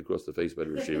smacked across the face by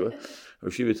the Yeshiva.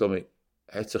 Yeshiva told me,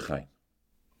 Hetzachaim.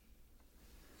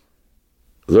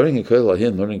 Learning in Kollel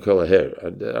Ahin, learning in Kollel Aher.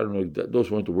 I don't know, those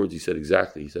weren't the words he said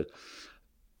exactly. He said,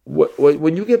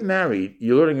 when you get married,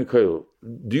 you're learning in Kollel.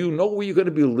 Do you know where you're going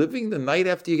to be living the night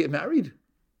after you get married?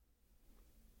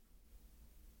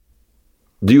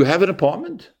 Do you have an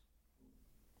apartment?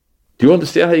 Do you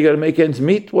understand how you got to make ends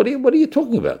meet? What are you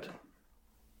talking about?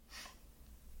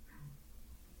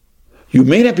 You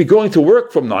may not be going to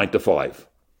work from 9 to 5.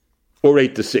 or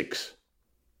 8 to 6.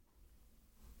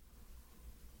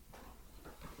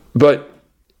 But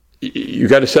you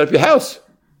got to set up your house.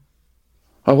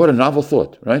 Oh, what a novel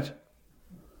thought, right?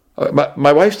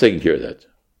 My wife's taking care of that.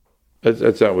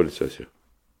 That's not what it says here.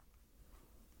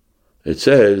 It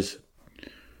says,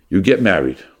 you get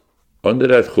married. Under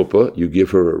that chuppah, you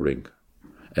give her a ring.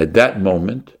 At that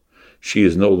moment, she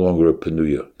is no longer a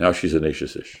penuya. Now she's an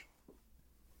eshes ish.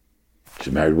 She's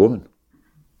a married woman.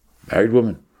 Married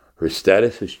woman. Her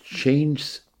status has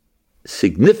changed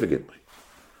significantly.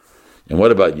 And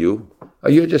what about you? Oh,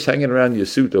 you're just hanging around in your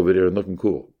suit over there and looking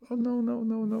cool. Oh,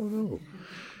 no.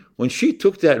 When she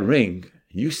took that ring,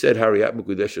 you said, Hariyat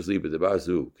Mukudeshes Liba de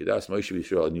Bazu, Kedas Moshe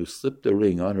Yisrael, and you slipped the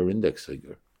ring on her index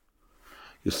finger.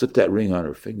 You slipped that ring on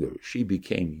her finger. She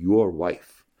became your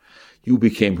wife. You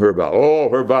became her Baal. Oh,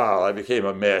 her Baal. I became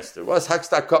a master. What's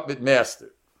Hakstak Cup with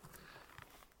master?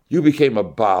 You became a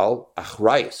Baal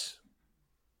Achrayis.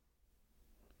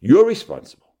 You're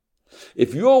responsible.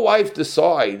 If your wife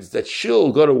decides that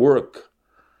she'll go to work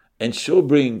and she'll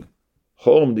bring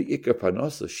home the Ikar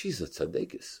Parnasa, she's a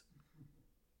tzadekis.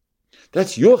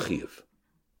 That's your chiyuv.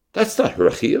 That's not her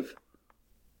chiyuv.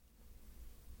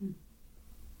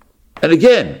 And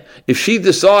again, if she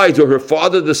decides or her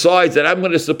father decides that I'm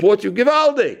going to support you, give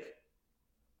aldik.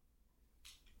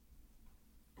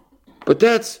 But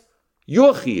that's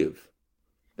your chiyuv.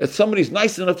 That somebody's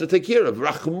nice enough to take care of.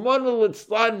 Rachmana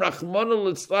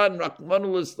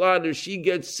litzlan. If she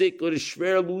gets sick or the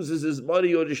shver loses his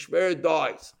money or the shver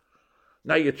dies.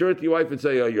 Now you turn to your wife and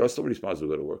say, oh, you're still responsible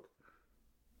to go to work.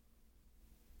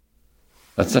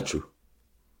 That's not true.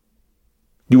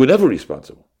 You were never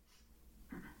responsible.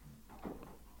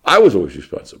 I was always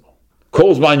responsible.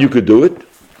 Cole's mine, you could do it.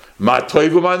 Ma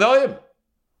toivu ma noyim.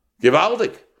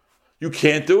 Givaldik. You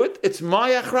can't do it. It's my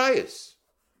achrayis.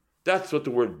 That's what the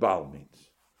word Baal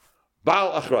means.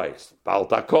 Baal achrayis. Baal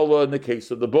takola in the case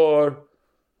of the boar.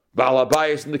 Baal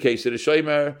abayis in the case of the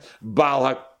shomer.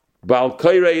 Baal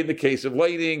kairei in the case of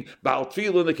waiting. Baal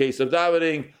tefillah in the case of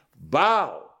davening.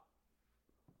 Baal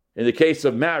in the case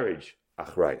of marriage.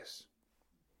 Achrayis.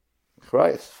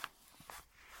 Achrayis.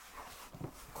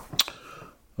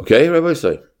 Okay, Rabbi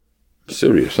say.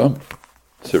 Serious, huh?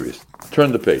 Serious.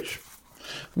 Turn the page.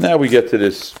 Now we get to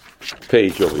this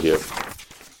page over here.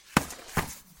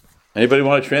 Anybody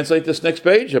want to translate this next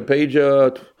page?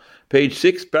 Page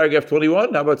 6, paragraph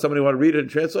 21. How about somebody want to read it and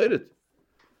translate it?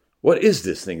 What is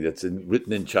this thing that's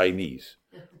written in Chinese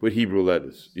with Hebrew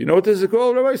letters? You know what this is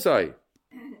called, Rabbi Sai?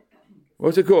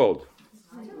 What's it called?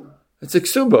 It's a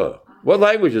ksuba. What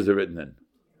language is it written in?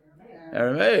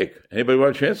 Aramaic. Anybody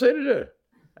want to translate it there?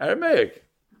 Aramaic.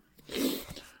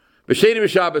 B'sheni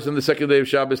b'Shabbos, on the second day of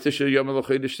Shabbos, Tisha Yom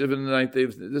HaLochedesh, in the ninth day.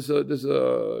 This is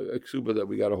a ksuba that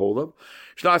we got a hold of.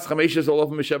 Shnas Chameshes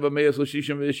Olofim B'Sheva Meis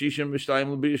L'Shishim V'Shishim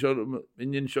V'Shtayim L'Biyah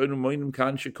Inyan Shoynu Moinim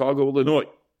Kan, Chicago, Illinois.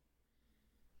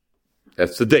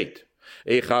 That's the date.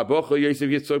 Eicha Bocha Yosef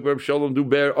Yitzchak Bar Shalom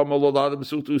Duber Amalol Adam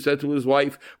Sutu said to his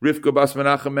wife Rivka Bas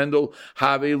Menachem Mendel,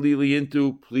 Have li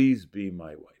into, please be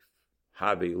my wife.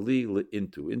 Have li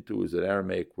into. Into is an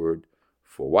Aramaic word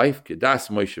for wife. Kedas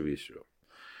Moshe Yisrael.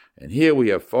 And here we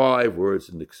have 5 words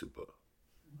in the ksuba,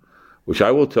 which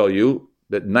I will tell you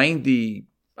that 90,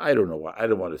 I don't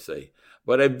want to say,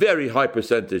 but a very high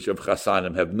percentage of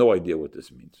chassanim have no idea what this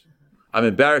means. I'm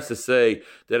embarrassed to say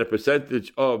that a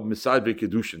percentage of Misadri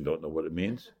Kedushin don't know what it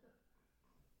means.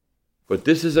 But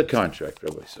this is a contract,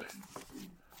 Rabbi say.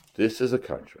 This is a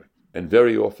contract. And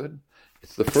very often,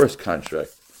 it's the first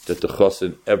contract that the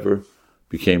chassan ever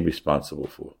became responsible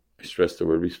for. I stress the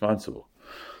word responsible.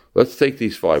 Let's take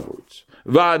these 5 words.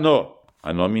 Va'ano.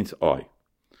 Ano means I.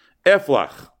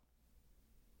 Eflach.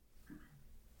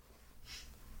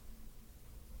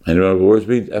 And you know what the words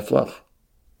mean? Eflach.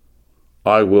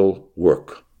 I will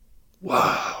work.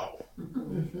 Wow.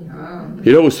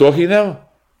 You know who's talking now?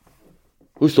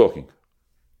 Who's talking?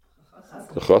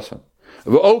 The chassan.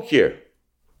 Va'okir.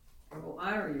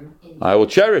 I will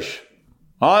cherish.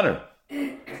 Honor.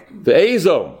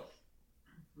 Ve'ezom.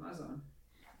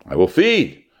 I will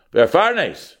feed.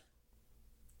 Be'afarnes.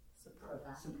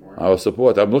 I will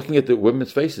support. I'm looking at the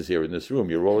women's faces here in this room.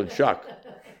 You're all in shock.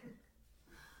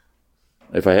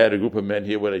 If I had a group of men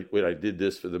here when I did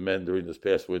this for the men during this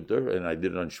past winter, and I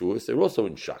did it on Shavuos, they were also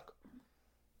in shock.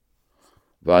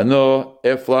 And I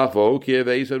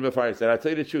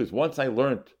tell you the truth, once I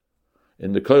learned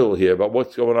in the koil here about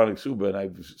what's going on in Ksuba,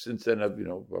 and since then I've,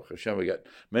 Baruch Hashem, I got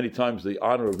many times the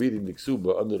honor of reading the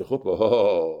Ksuba under the chuppah.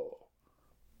 Oh.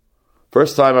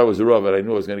 First time I was a Rav and I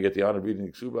knew I was going to get the honor of reading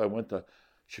the Ksuba, I went to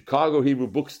Chicago Hebrew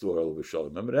Bookstore,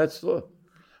 remember that store?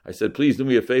 I said, please do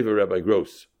me a favor, Rabbi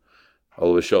Gross.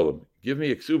 Allah Shalom. Give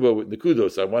me a ksuba with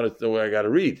nekudos. I wanted to know where I got to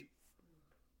read.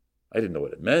 I didn't know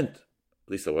what it meant. At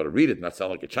least I want to read it, not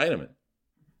sound like a Chinaman.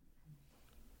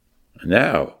 And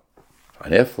now,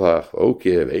 Aneflach,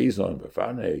 Okev, Ezon,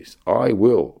 Befanes, I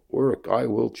will work, I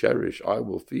will cherish, I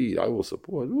will feed, I will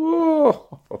support.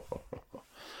 Whoa!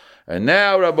 And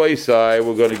now, Rabbi Isai,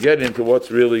 we're going to get into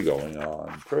what's really going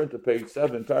on. Turn to page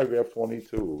 7, paragraph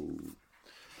 22.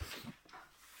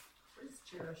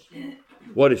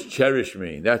 What does cherish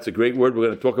mean? That's a great word. We're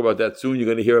going to talk about that soon. You're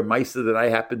going to hear a ma'isa that I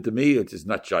happened to me. It's just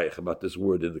not shaykh about this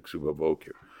word in the Ksuba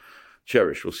Boker.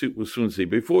 Cherish. We'll soon see.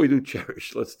 Before we do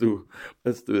cherish, let's do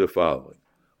the following.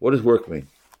 What does work mean?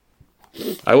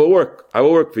 I will work. I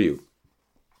will work for you.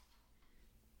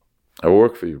 I will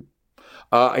work for you.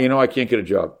 I can't get a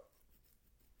job.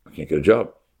 I can't get a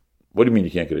job. What do you mean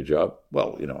you can't get a job?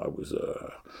 Well,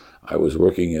 I was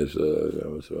working as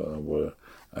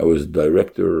I was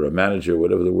director or a manager,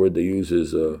 whatever the word they use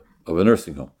is, of a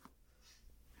nursing home.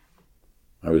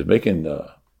 I was making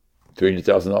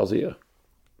 $300,000 a year.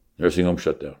 Nursing home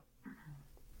shut down.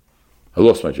 I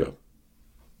lost my job.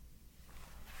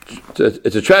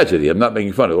 It's a tragedy. I'm not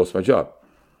making fun. I lost my job.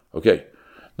 Okay.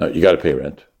 Now, you got to pay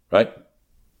rent, right?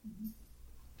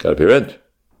 Got to pay rent.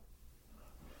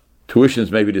 Tuitions,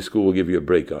 maybe the school will give you a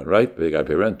break on, right? But you got to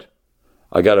pay rent.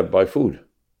 I got to buy food.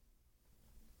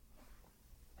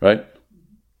 Right?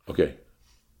 Okay.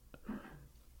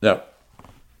 Now,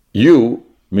 you,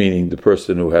 meaning the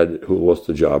person who lost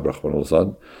the job, Rahman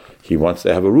al-San, he wants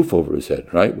to have a roof over his head,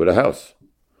 right? With a house.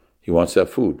 He wants to have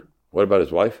food. What about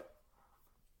his wife?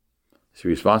 Is he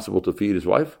responsible to feed his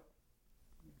wife?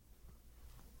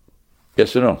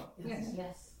 Yes or no?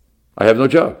 Yes. I have no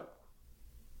job.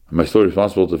 Am I still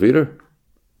responsible to feed her?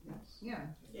 Yes.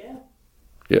 Yeah.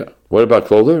 Yeah. What about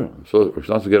clothing? I'm still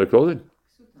responsible to get her clothing?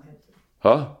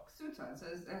 Huh? Sutan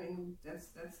says,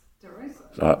 that's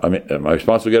Torah. Am I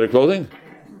responsible to get her clothing?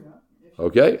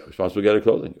 Okay, I'm responsible to get her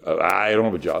clothing. I don't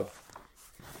have a job.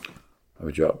 I have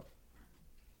a job.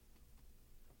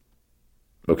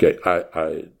 Okay,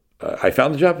 I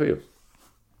found a job for you.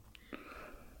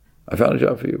 I found a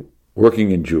job for you.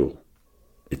 Working in Jewel.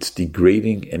 It's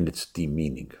degrading and it's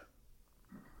demeaning.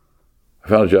 I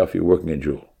found a job for you working in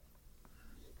Jewel.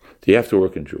 Do you have to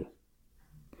work in Jewel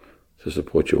to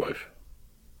support your wife?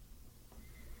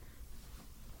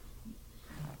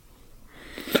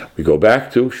 We go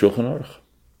back to Shulchan Aruch.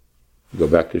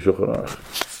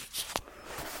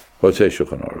 Let's say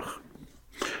Shulchan Aruch.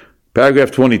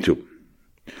 Paragraph 22.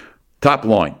 Top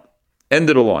line. End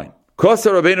of the line. A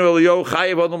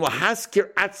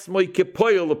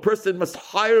person must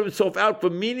hire himself out for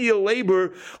menial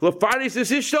labor.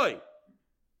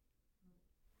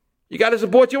 You got to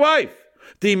support your wife.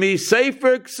 Dimi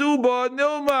Sefer Ksuba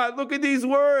Nilma. Look at these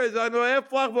words.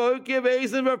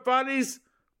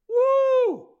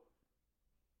 Woo!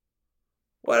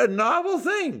 What a novel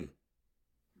thing.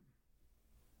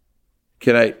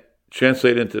 Can I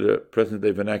translate into the present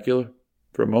day vernacular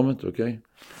for a moment, okay?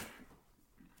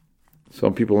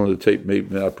 Some people on the tape may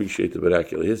not appreciate the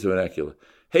vernacular. Here's the vernacular.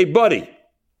 Hey, buddy,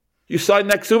 you signed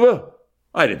that ksuba?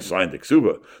 I didn't sign the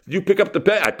ksuba. Did you pick up the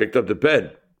pen? I picked up the pen.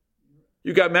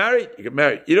 You got married? You got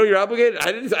married. You know you're obligated?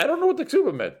 I don't know what the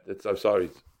ksuba meant. I'm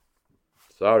sorry.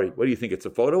 Sorry. What do you think? It's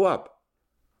a photo op.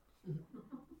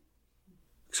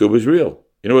 Ksuba is real.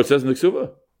 You know what it says in the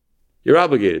ksuba? You're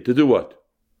obligated to do what?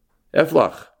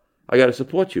 Eflach. I got to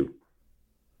support you.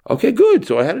 Okay, good.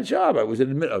 So I had a job. I was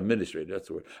an administrator. That's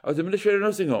the word. I was administrator of a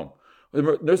nursing home.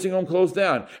 The nursing home closed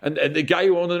down, and the guy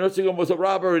who owned the nursing home was a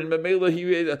robber. And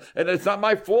it's not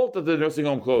my fault that the nursing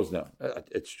home closed down.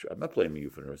 It's true. I'm not blaming you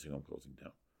for the nursing home closing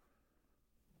down.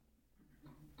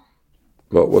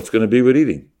 Well, what's going to be with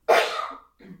eating?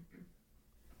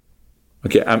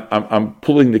 Okay, I'm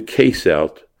pulling the case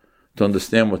out to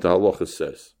understand what the halacha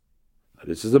says.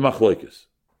 This is a machlokes.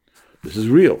 This is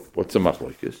real. What's a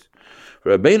machlokes?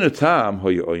 Rabbeinu Tam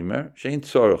hoye oimer shein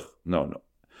tzorach. No.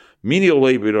 Menial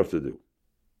labor you don't have to do.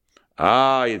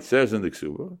 It says in the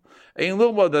ksuba, ein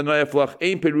lilma danayaflach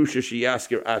ein perusha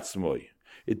sheyasker atzmoy.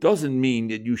 It doesn't mean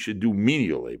that you should do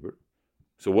menial labor.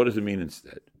 So what does it mean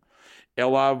instead?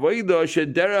 El avoda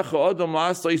shederach ha'adam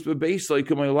la'asais bebeisai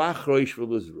k'mayilach roish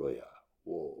v'lizroya.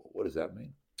 Whoa, what does that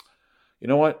mean? You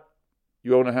know what?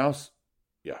 You own a house?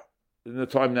 Yeah. In the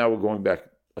time now we're going back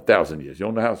 1,000 years. You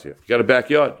own a house here. You got a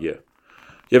backyard? Yeah.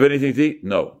 You have anything to eat?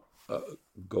 No.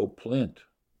 Go plant.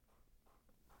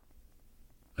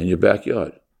 In your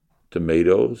backyard.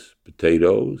 Tomatoes,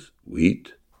 potatoes,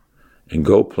 wheat, and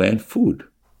go plant food.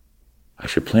 I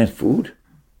should plant food?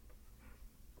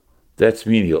 That's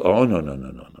menial. Oh, no.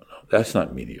 That's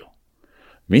not menial.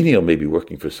 Menial may be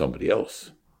working for somebody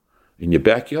else. in your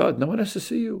backyard. No one has to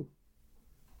see you.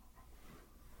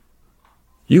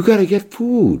 You got to get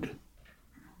food.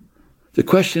 The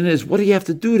question is, what do you have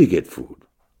to do to get food?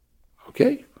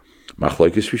 Okay?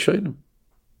 Machlokes Rishonim.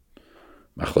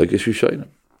 Machlokes Rishonim.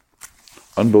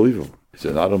 Unbelievable. Is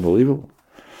it not unbelievable?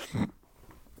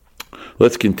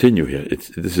 Let's continue here.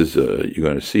 This is you're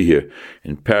going to see here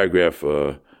in paragraph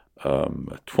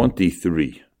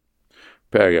 23.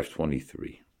 Paragraph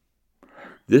 23.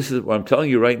 This is what I'm telling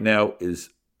you right now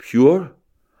is pure,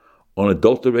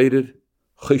 unadulterated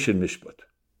Choshen Mishpat.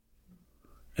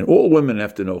 And all women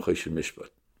have to know Choshen Mishpat.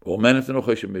 All men have to know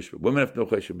Choshen Mishpat. Women have to know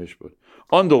Choshen Mishpat.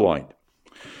 Underlined.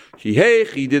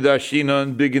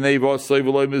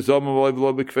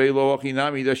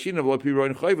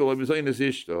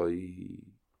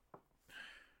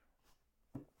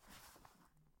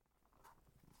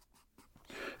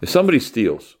 If somebody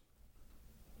steals,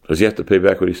 does he have to pay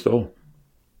back what he stole?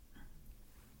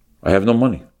 I have no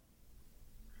money.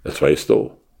 That's why I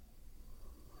stole.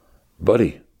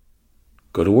 Buddy,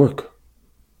 go to work.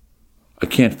 I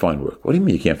can't find work. What do you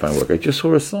mean you can't find work? I just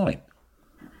saw a sign.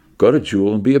 Go to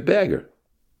Jewel and be a bagger.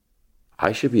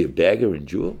 I should be a bagger in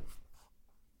Jewel?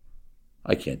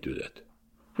 I can't do that.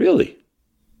 Really?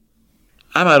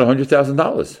 I'm out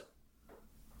 $100,000.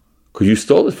 Because you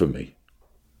stole it from me.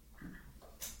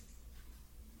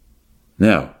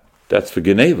 Now, that's for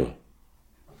Geneva.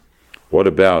 What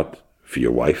about for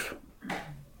your wife?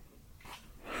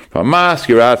 And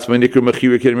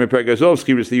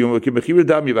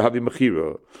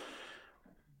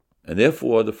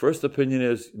therefore, the first opinion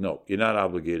is, no, you're not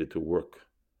obligated to work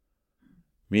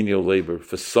menial labor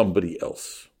for somebody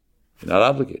else. You're not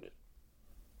obligated.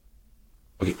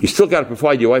 Okay, you still got to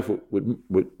provide your wife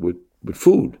with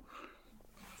food.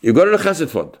 You go to the Chesed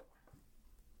Fund.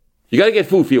 You got to get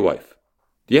food for your wife.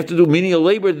 Do you have to do menial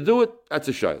labor to do it? That's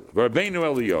a shayla. Rabbeinu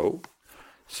Eliyahu,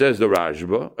 says the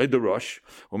Rashba, the Rosh,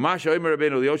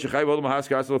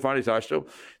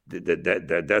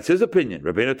 that's his opinion.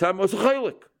 Rabbeinu Tam was a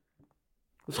chaylik.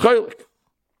 It's chaylik.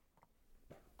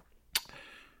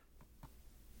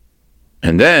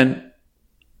 And then,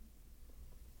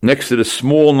 next to the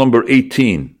small number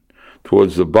 18,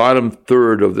 towards the bottom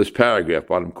third of this paragraph,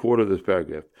 bottom quarter of this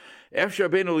paragraph,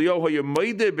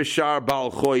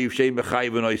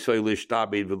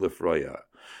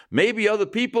 maybe other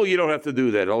people you don't have to do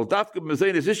that.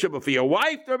 But for your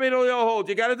wife, you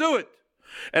got to do it.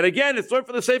 And again, it's learned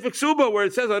for the Sefer Ksuba where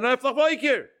it says,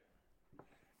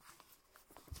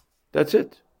 that's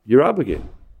it. You're obligated.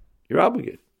 You're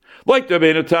obligated. Like the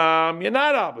Rabbeinu Tam, you're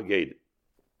not obligated.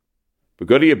 But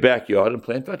go to your backyard and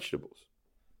plant vegetables.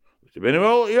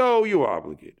 You are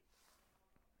obligated.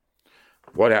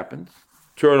 What happens?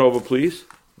 Turn over, please.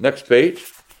 Next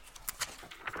page.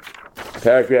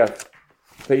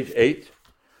 Page 8.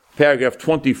 Paragraph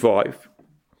 25.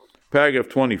 Paragraph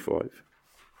 25.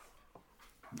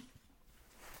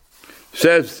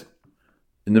 Says,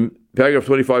 paragraph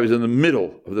 25 is in the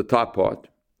middle of the top part.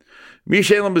 Says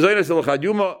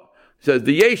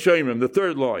the Yeshayim, the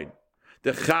third line.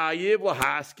 The chayiv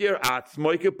lahaskir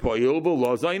atzmoike poyil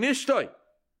v'lozayin ishtay.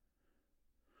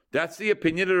 That's the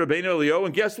opinion of Rabbeinu Eliyahu,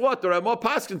 and guess what? The Ramah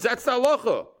Paskins, that's the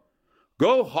halacha.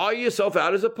 Go hire yourself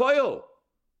out as a poyil.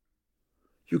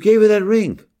 You gave her that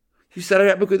ring. You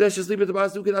said, just leave it to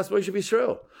Basdukin, that's why you should be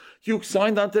Israel. You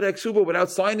signed onto the Eksuba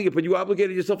without signing it, but you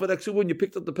obligated yourself for the Eksuba and you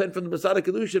picked up the pen from the Masada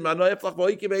Kedushin.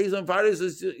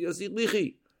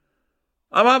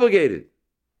 I'm obligated.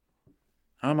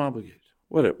 I'm obligated.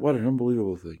 What an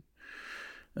unbelievable thing.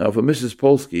 Now, for Mrs.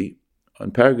 Polsky,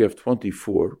 on paragraph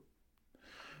 24,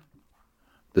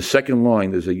 the second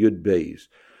line, there's a Yud Beis.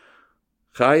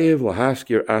 Chayev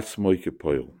lahaskir atzmoy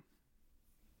kepoil.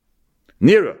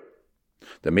 Nira.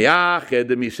 The Miached,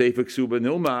 the Misefer Ksuba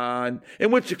Nilman,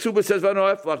 in which the Ksuba says, Vano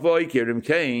eflach vo'ikirim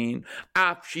kain,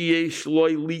 af sheyesh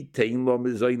loy litein lo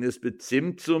mezainis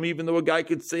betzimtzum, even though a guy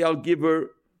could say, I'll give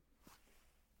her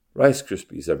Rice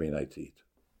Krispies every night to eat.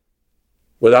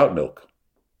 Without milk.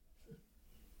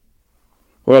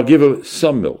 Or I'll give her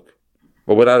some milk,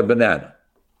 but without a banana.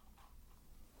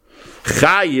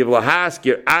 Chayiv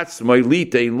lahaskir atzmai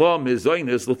litein lo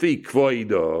mezainis lefi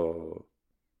kvoida.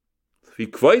 Lefi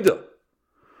kvoida.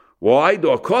 Why?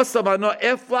 Do kostav ano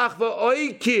eflach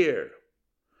v'oikir.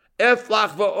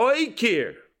 Eflach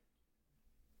v'oikir.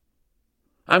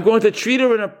 I'm going to treat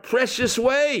her in a precious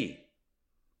way.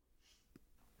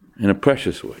 In a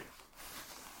precious way.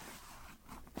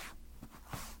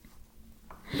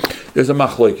 There's a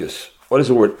machlokes. What does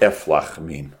the word eflach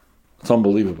mean? It's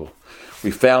unbelievable.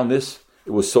 We found this.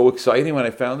 It was so exciting when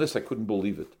I found this, I couldn't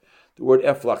believe it. The word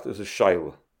eflach is a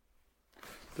shayla.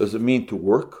 Does it mean to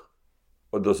work?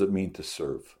 or does it mean to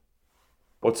serve?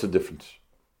 What's the difference?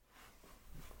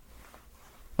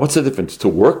 What's the difference? To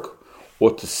work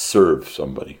or to serve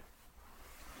somebody?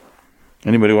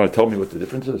 Anybody want to tell me what the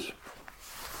difference is?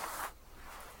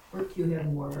 Work, you have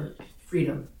more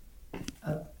freedom.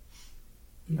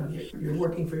 You're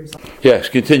working for yourself. Yes,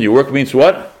 continue. Work means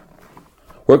what?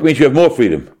 Work means you have more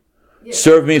freedom. Yeah.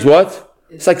 Serve means what?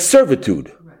 It's like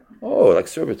servitude. Right. Oh, like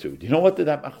servitude. You know what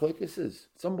that machlokes is?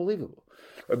 It's unbelievable.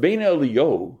 Rabbeinu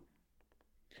Eliyahu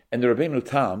and the Rabbeinu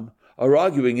Tam are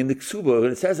arguing in the Ksuba,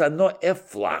 and it says, "Ano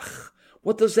eflach."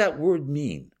 What does that word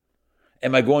mean?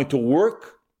 Am I going to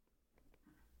work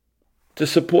to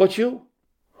support you?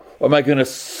 Or am I going to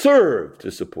serve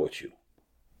to support you?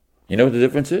 You know what the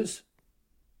difference is?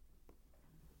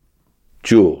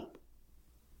 Jewel.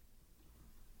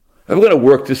 If I'm going to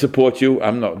work to support you,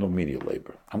 I'm not no menial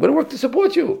labor. I'm going to work to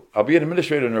support you. I'll be an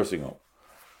administrator in a nursing home.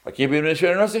 I can't be an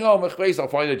administrator in a nursing home. I'll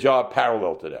find a job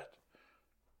parallel to that.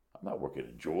 I'm not working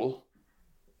in Jewel.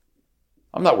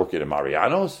 I'm not working in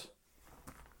Mariano's.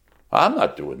 I'm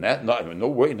not doing that. No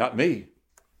way, not me.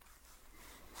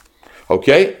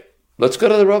 Okay, let's go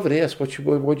to the Rav and ask what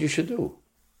you should do.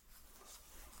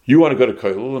 You want to go to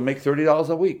Kollel and make $30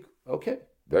 a week. Okay,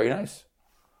 very nice.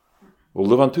 We'll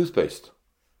live on toothpaste.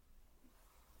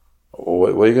 What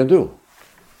are you going to do?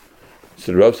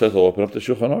 So the Rav says, I'll open up the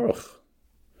Shulchan Aruch.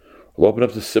 I'll open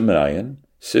up the Simenayin,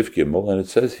 Sif Gimel, and it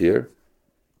says here,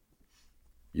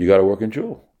 you got to work in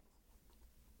Jewel.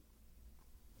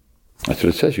 That's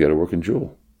what it says, you got to work in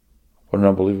Jewel. What an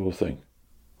unbelievable thing.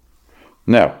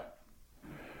 Now,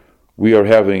 we are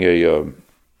having a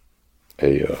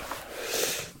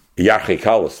Yachei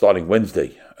Kala starting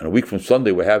Wednesday. And a week from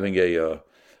Sunday, we're having a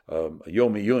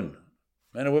Yom Iyun.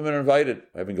 Men and women are invited.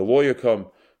 We're having a lawyer come,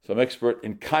 some expert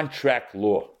in contract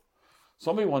law.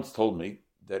 Somebody once told me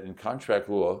that in contract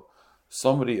law, a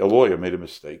lawyer made a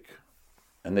mistake,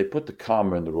 and they put the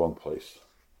comma in the wrong place.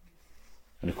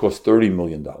 And it cost $30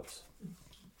 million.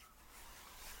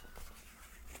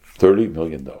 $30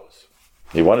 million.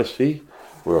 You want to see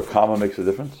where a comma makes a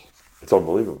difference? It's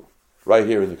unbelievable. Right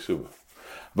here in the Ksuba.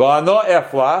 V'ano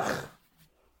eflach,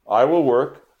 I will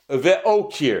work.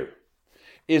 Ve'okir.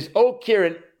 Is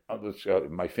okir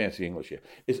my fancy English here.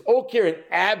 Is okir an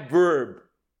adverb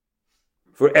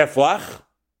for eflach?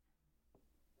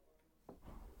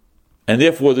 And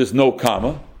therefore there's no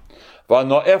comma.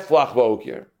 V'ano eflach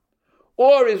v'okir.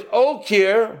 Or is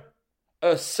okir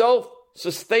a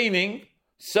self-sustaining,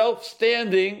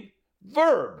 self-standing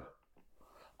verb?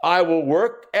 I will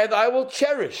work and I will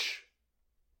cherish.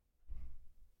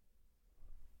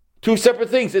 Two separate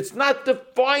things. It's not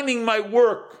defining my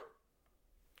work.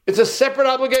 It's a separate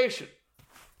obligation.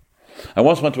 I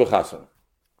once went to a chasana.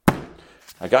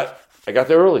 I got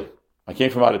there early. I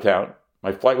came from out of town.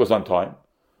 My flight was on time.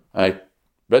 I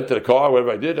rented a car,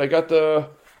 whatever I did. I got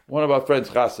one of our friends'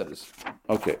 chasanas.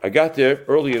 Okay, I got there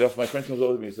early enough. My friend comes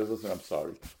over to me and says, listen, I'm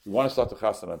sorry. We want to start the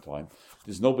chasana on time.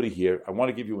 There's nobody here. I want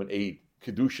to give you an aid,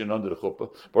 kedushin under the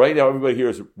chuppah. But right now, everybody here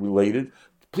is related.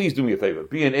 Please do me a favor.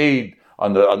 Be an aid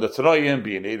on the Tzarayim,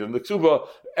 be an aid on the Ksuba.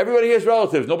 Everybody here is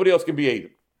relatives. Nobody else can be aid.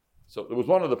 So there was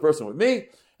one other person with me,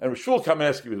 and Shul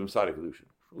Kamenetsky was Msari Kedushin.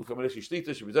 Shul Kamenetsky Shlita,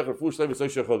 Shebizecher Fush Levi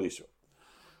Soisha Chol Yisrael.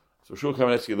 So Shul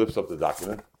Kamenetsky lifts up the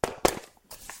document.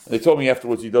 And they told me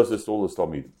afterwards he does this to all his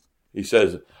Talmidim. He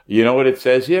says, you know what it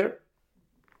says here?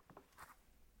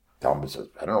 Talmud says,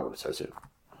 I don't know what it says here.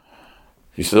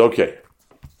 He says, okay.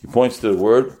 He points to the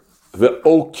word,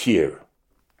 ve'okir.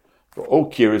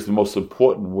 Ve'okir is the most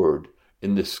important word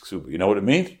in this ksuba. You know what it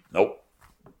means? Nope.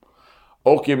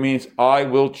 Okir means I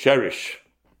will cherish.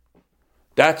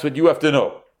 That's what you have to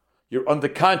know. You're under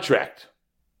contract.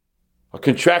 A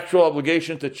contractual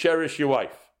obligation to cherish your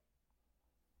wife.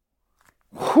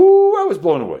 Whoo, I was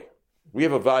blown away. We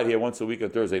have a VAD here once a week on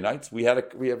Thursday nights.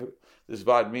 This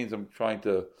VAD means I'm trying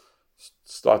to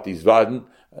start these VAD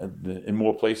in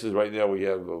more places. Right now we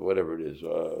have whatever it is.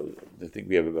 I think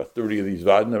we have about 30 of these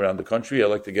VAD around the country. I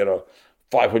like to get a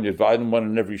 500 VAD, one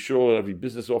in every shul, in every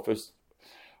business office.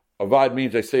 A VAD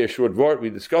means I say a short word, we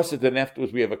discuss it, then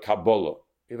afterwards we have a Kabbalah.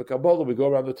 We have a Kabbalah, we go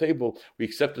around the table, we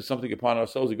accepted something upon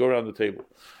ourselves, we go around the table.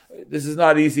 This is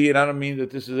not easy, and I don't mean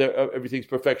that this is everything's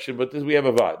perfection, but we have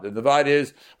a VAD. And the VAD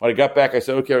is, when I got back, I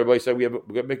said, okay, everybody said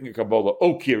we're making a Kabbalah.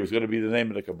 Okir is going to be the name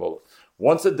of the Kabbalah.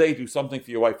 Once a day, do something for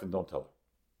your wife and don't tell her.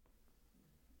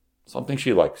 Something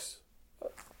she likes.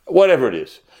 Whatever it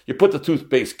is. You put the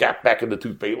toothpaste cap back in the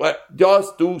toothpaste.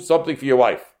 Just do something for your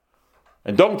wife.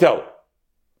 And don't tell her.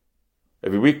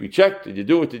 Every week we check, did you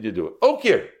do it, did you do it?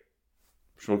 Okay.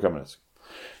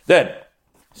 Then,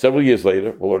 several years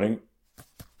later, we're learning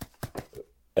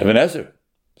Even Ezer.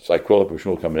 So I called up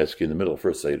Shmuel Kamenetsky in the middle of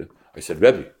first Seder. I said,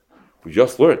 Rebbe, we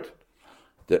just learned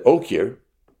that Okir,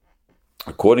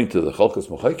 according to the Chalkas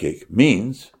Mochaykek,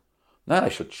 means not I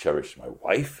shall cherish my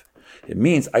wife. It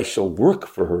means I shall work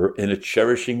for her in a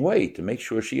cherishing way to make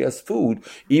sure she has food,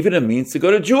 even a means to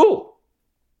go to Jewel.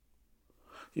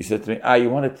 He said to me, you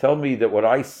want to tell me that what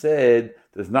I said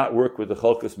does not work with the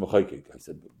Chalkas Mochaykek? I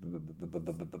said,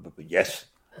 yes.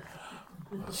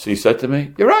 So he said to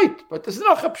me, you're right, but this is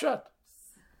not Chapshat.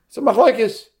 It's a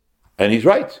Machlokes. And he's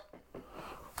right.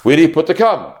 Where do you put the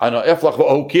comma? Ano eflach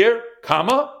v'okir,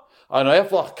 comma. Ano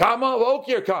eflach, comma,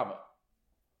 v'okir, comma.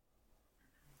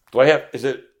 Is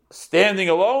it standing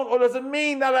alone, or does it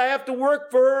mean that I have to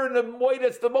work for her in the way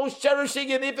that's the most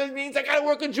cherishing, and if it means I got to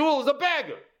work in Jewel as a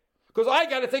bagger? Because I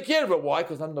got to take care of it. Why?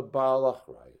 Because I'm the Baal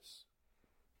Achrayus.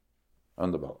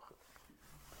 I'm the Baal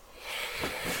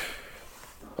Achrayus.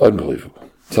 Unbelievable.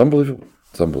 It's unbelievable.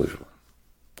 It's unbelievable.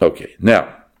 Okay,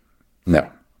 now,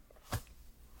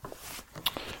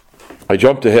 I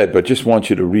jumped ahead, but just want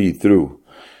you to read through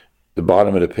the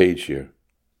bottom of the page here.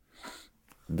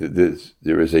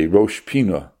 There is a Rosh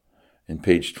Pina in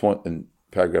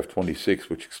paragraph 26,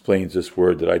 which explains this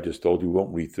word that I just told you. We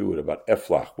won't read through it, about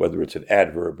eflach, whether it's an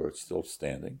adverb or it's still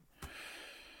standing.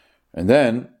 And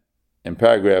then in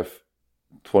paragraph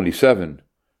 27,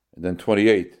 and then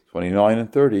 28, 29,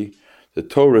 and 30, the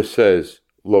Torah says,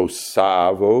 lo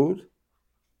sa'avod,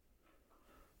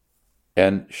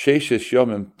 and sheshes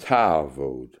yomim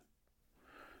ta'avod.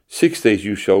 6 days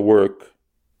you shall work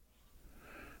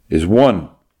is one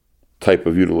type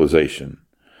of utilization.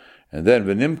 And then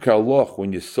v'nimkar loch,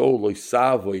 when you sow lo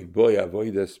sa'avod boy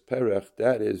avodas perech,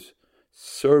 that is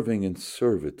serving in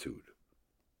servitude.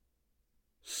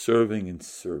 Serving in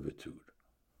servitude.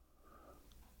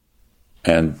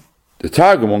 And the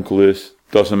Targum Onkelos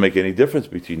doesn't make any difference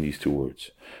between these two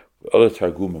words. The other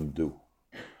Targumim do.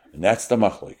 And that's the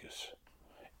Machlokes.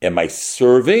 Am I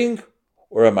serving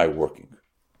or am I working?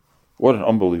 What an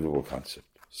unbelievable concept.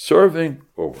 Serving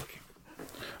or working.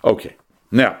 Okay,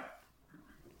 now,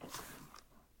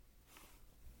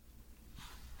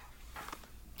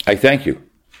 I thank you.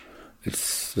 I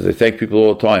thank people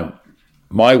all the time.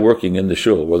 My working in the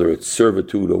shul, whether it's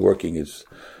servitude or working,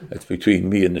 that's between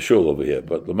me and the shul over here.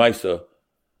 But L'maisa,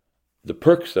 the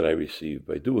perks that I receive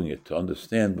by doing it, to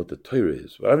understand what the Torah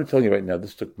is. But I'm telling you right now,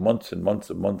 this took months and months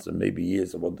and months and maybe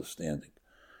years of understanding.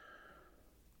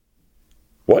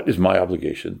 What is my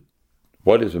obligation?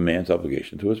 What is a man's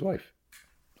obligation to his wife?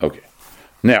 Okay.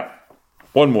 Now,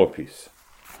 one more piece.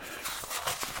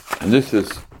 And this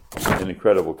is an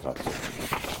incredible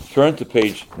concept. Turn to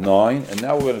page 9, and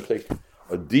now we're going to take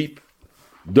a deep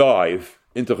dive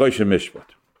into Choshen Mishpat.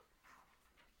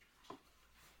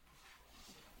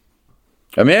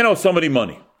 A man owes somebody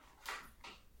money.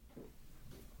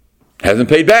 Hasn't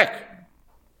paid back.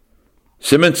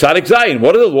 Simon Tzadik Zayin.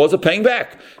 What are the laws of paying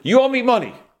back? You owe me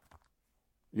money.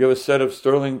 You have a set of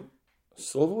sterling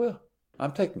silverware?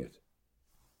 I'm taking it.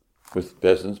 With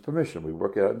Bezdin's permission. We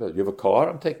work it out. You have a car?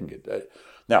 I'm taking it.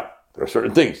 Now, there are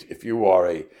certain things. If you are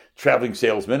a traveling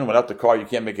salesman and without the car you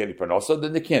can't make any parnasa,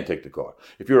 then they can't take the car.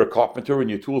 If you're a carpenter and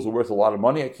your tools are worth a lot of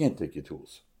money, I can't take your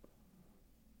tools.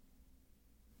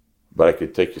 But I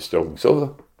could take your sterling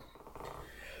silver.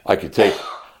 I could take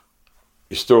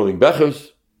your sterling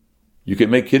bechers. You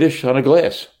can make kiddush on a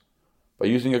glass by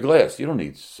using a glass. You don't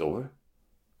need silver.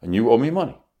 And you owe me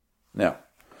money. Now,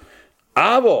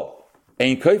 Avo.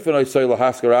 You cannot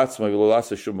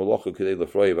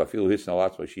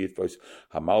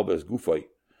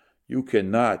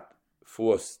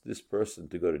force this person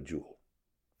to go to Jewel.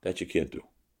 That you can't do.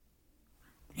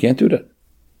 You can't do that.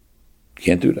 You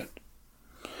can't do that.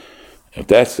 If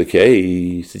that's the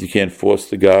case, that you can't force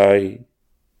the guy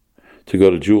to go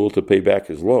to Jewel to pay back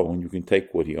his loan, you can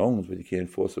take what he owns, but you can't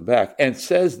force it back. And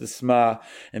says the Sma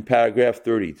in paragraph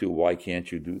 32, why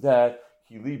can't you do that?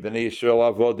 You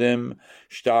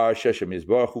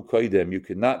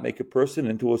cannot make a person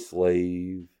into a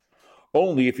slave.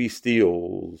 Only if he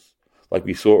steals, like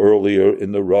we saw earlier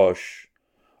in the rush.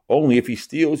 Only if he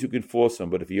steals, you can force him.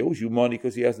 But if he owes you money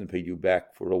because he hasn't paid you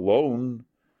back for a loan,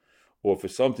 or for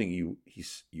something he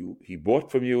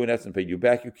bought from you and hasn't paid you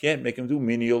back, you can't make him do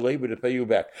menial labor to pay you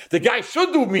back. The guy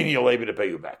should do menial labor to pay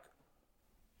you back.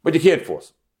 But you can't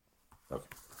force him. Okay.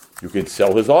 You can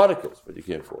sell his articles, but you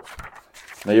can't force him.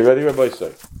 Now, you ready, Rabbi Say?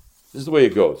 This is the way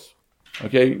it goes.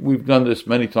 Okay, we've done this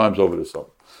many times over the summer.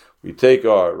 We take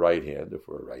our right hand, if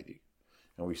we're righty,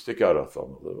 and we stick out our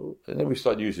thumb a little, and then we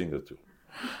start using the tool.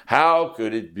 How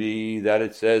could it be that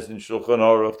it says in Shulchan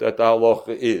Aruch that the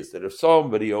halacha is that if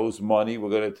somebody owes money, we're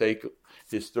going to take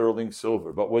his sterling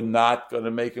silver, but we're not going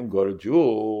to make him go to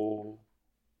Jewel?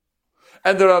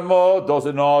 And the Ramah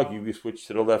doesn't argue. We switch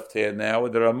to the left hand now,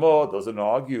 and the Ramah doesn't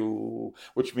argue,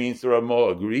 which means the Ramah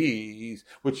agrees,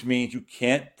 which means you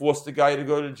can't force the guy to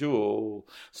go to Jewel.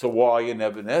 So why in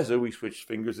Eben Ezer, we switch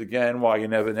fingers again, why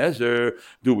in Eben Ezer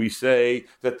do we say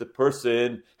that the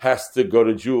person has to go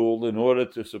to Jewel in order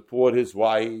to support his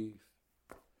wife?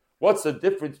 What's the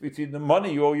difference between the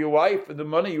money you owe your wife and the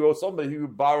money you owe somebody who you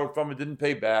borrowed from and didn't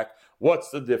pay back? What's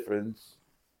the difference?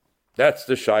 That's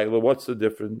the Shaila. What's the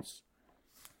difference?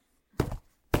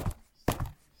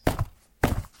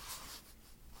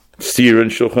 Sira and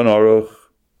Shulchan Aruch.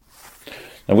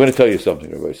 I'm going to tell you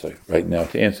something, Rabbi Say, right now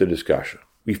to answer this kasha.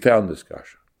 We found this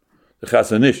kasha. The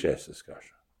Chazon Ish asked this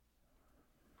kasha.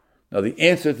 Now the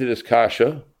answer to this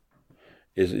kasha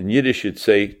is in Yiddish you'd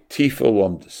say Tifa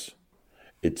Lomdus.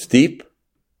 It's deep,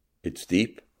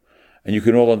 and you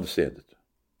can all understand it.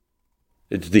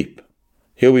 It's deep.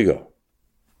 Here we go.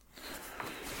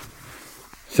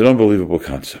 It's an unbelievable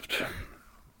concept.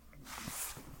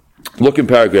 Look in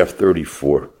paragraph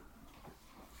 34.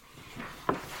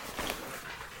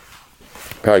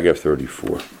 Paragraph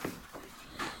 34.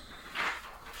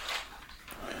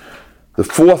 The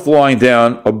fourth line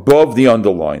down above the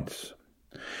underlines.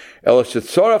 El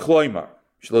shetzarach loymar.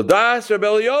 Shlodas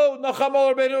rebelio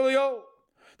nachamol rebelio.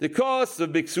 The cost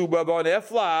of biksuba bon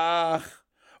eflach.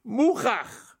 Muchach.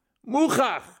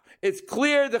 It's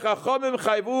clear the Chachamim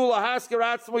chayvu lahasker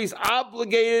atzmo. He's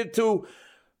obligated to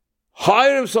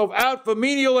hire himself out for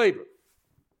menial labor.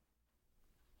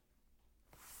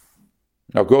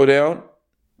 Now go down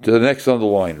to the next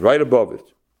underline, right above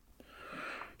it.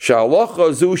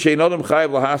 Sha'alocha zu she'enodem chayv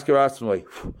lahasker atzmo.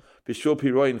 B'shul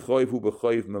piroyin choyv hu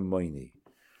b'choyv memoini.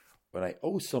 When I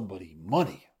owe somebody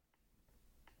money,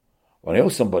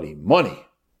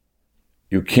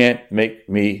 you can't make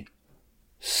me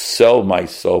sell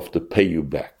myself to pay you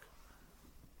back.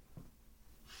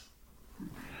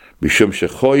 B'shum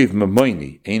shechoiv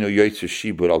memoini eino yoytzer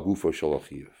shibur al gufo shel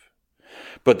achiv.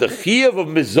 But the chiyuv of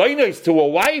mezainos to a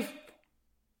wife,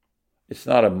 it's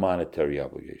not a monetary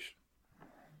obligation.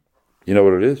 You know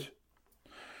what it is?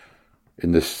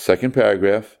 In the second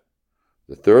paragraph,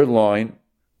 the third line,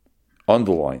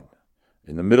 underlined,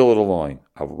 in the middle of the line,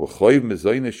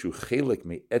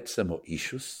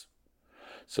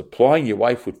 supplying your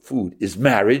wife with food is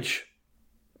marriage.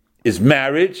 It's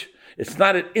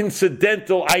not an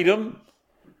incidental item.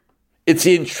 It's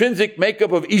the intrinsic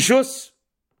makeup of ishus.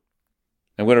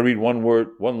 I'm going to read one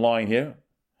line here,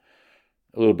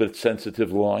 a little bit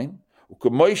sensitive line. A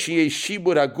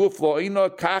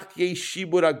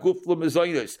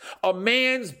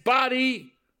man's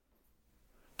body,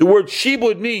 the word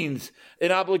shibud means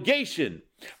an obligation.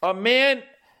 A man's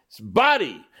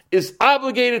body is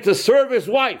obligated to serve his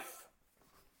wife.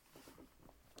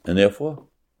 And therefore,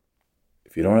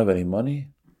 if you don't have any money,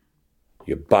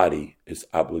 your body is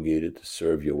obligated to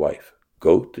serve your wife.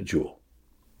 Go to Jewel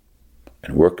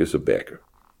and work as a beggar.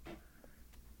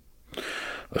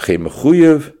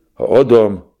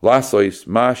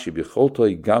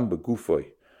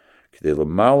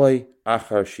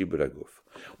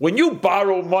 When you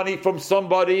borrow money from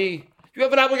somebody, you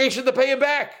have an obligation to pay him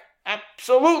back.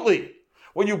 Absolutely.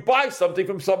 When you buy something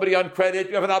from somebody on credit,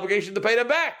 you have an obligation to pay them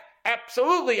back.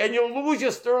 Absolutely. And you lose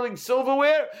your sterling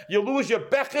silverware, you lose your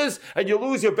bechas, and you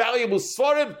lose your valuable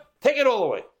svarim. Take it all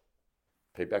away.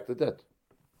 Pay back the debt.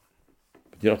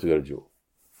 But you don't have to go to Jewel.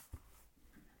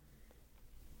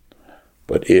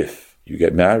 But if you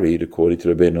get married according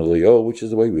to the Rabbeinu Eliyahu, which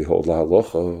is the way we hold la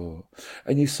halacha,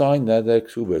 and you sign that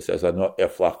ksuba, it says, "Ano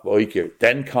eflach boiker,"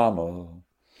 then comma,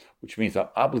 which means I'm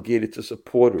obligated to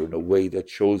support her in a way that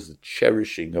shows the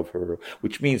cherishing of her,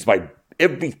 which means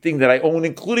everything that I own,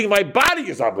 including my body,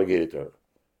 is obligated to her.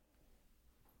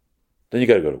 Then you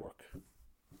got to go to work.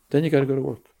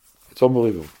 It's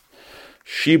unbelievable.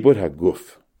 Shibud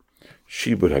haguf.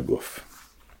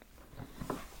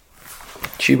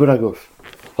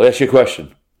 I'll ask you a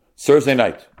question. Thursday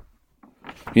night,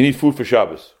 you need food for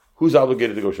Shabbos. Who's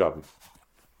obligated to go shopping?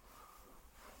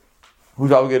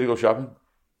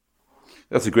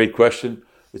 That's a great question.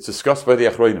 It's discussed by the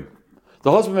Achronim.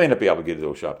 The husband may not be obligated to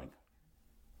go shopping.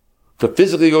 To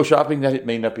physically go shopping, that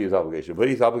may not be his obligation, but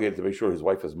he's obligated to make sure his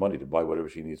wife has money to buy whatever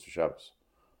she needs for Shabbos.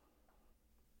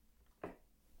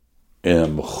 In a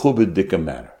mechubedika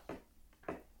manner.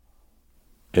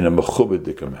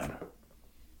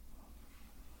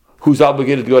 Who's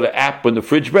obligated to go to app when the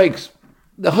fridge breaks?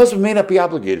 The husband may not be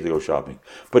obligated to go shopping,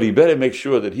 but he better make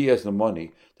sure that he has the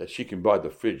money that she can buy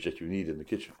the fridge that you need in the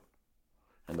kitchen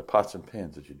and the pots and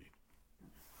pans that you need.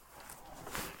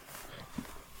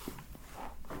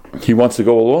 He wants to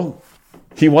go along.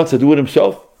 He wants to do it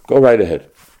himself. Go right ahead.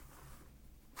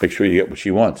 Make sure you get what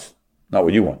she wants, not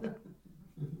what you want.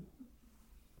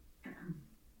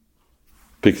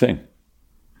 Big thing.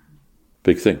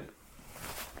 Big thing.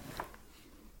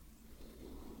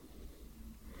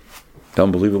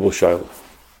 Unbelievable Shiloh.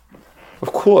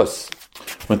 Of course,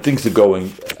 when things are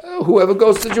going, whoever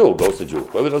goes to Jewel, goes to Jewel.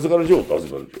 Whoever doesn't go to Jewel, doesn't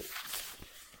go to Jewel.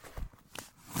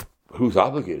 But who's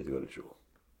obligated to go to Jewel?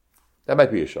 That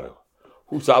might be a Shiloh.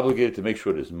 Who's obligated to make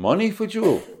sure there's money for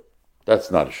Jewel? That's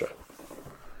not a Shiloh.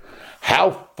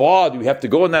 How far do you have to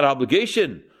go in that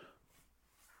obligation?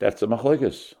 That's a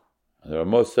machlekes. And the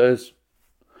Ramah says,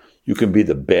 you can be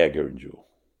the beggar in Jewel.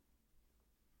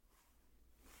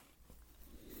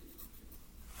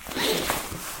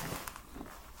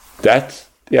 That's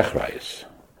the achrayus.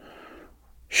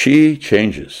 She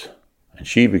changes, and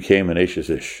she became an Eshes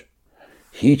Ish.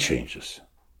 He changes,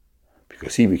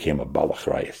 because he became a bal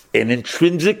achrayus. And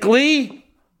intrinsically,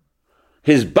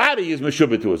 his body is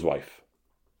meshubah to his wife.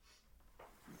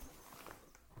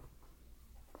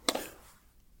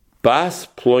 Bas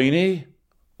ploini,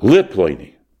 li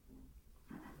ploini.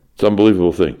 It's an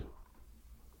unbelievable thing.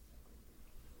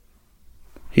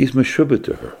 He's meshubah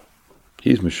to her.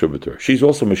 He's meshubah to her. She's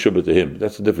also meshubah to him.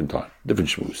 That's a different time, different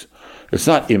shmooze. It's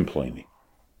not im ploini.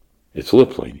 It's li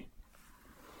ploini.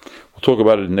 We'll talk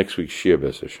about it in next week's Shir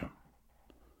B'ez Hashem.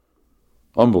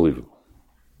 Unbelievable.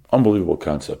 Unbelievable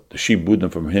concept. The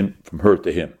shibudin from her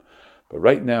to him. But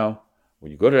right now,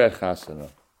 when you go to that chasana,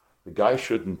 the guy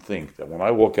shouldn't think that when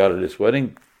I walk out of this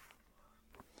wedding,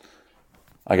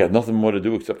 I got nothing more to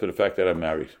do except for the fact that I'm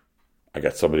married. I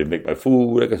got somebody to make my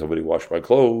food, I got somebody to wash my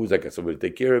clothes, I got somebody to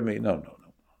take care of me. No.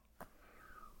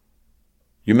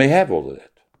 You may have all of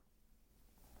that.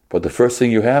 But the first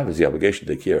thing you have is the obligation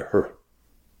to take care of her.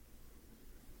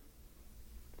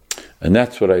 And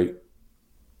that's what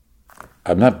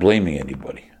I'm not blaming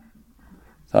anybody.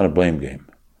 It's not a blame game.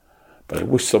 But I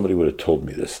wish somebody would have told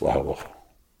me this, lahalacha,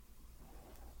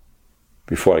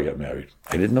 before I got married.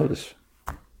 I didn't know this.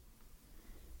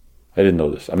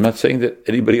 I'm not saying that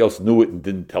anybody else knew it and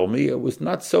didn't tell me. It was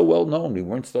not so well known. We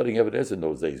weren't studying evidence in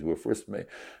those days. We were first, when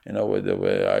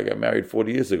I got married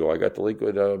 40 years ago. I got to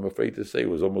Lakewood, I'm afraid to say, it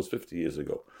was almost 50 years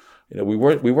ago. We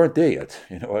weren't there yet.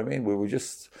 You know what I mean? We were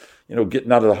just,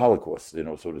 getting out of the Holocaust,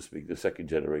 so to speak, the second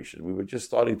generation. We were just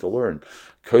starting to learn.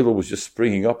 Koilel was just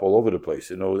springing up all over the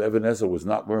place. Even Ezra was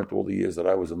not learned all the years that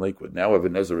I was in Lakewood. Now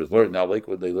Even Ezra is learned. Now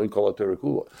Lakewood, they learn Kol HaTorah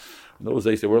Kula. In those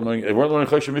days, they weren't learning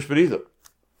Choshen Mishpat either.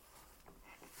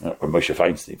 Or Moshe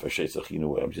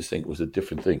Feinstein, I'm just saying it was a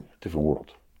different thing, a different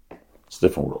world. It's a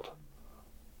different world.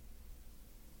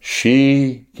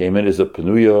 She came in as a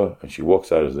Penuya, and she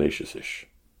walks out as an Eshes Ish.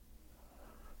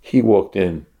 He walked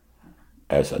in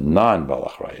as a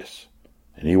non-bal achrayus,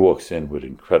 and he walks in with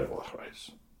incredible achrayus.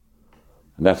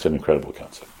 And that's an incredible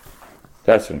concept.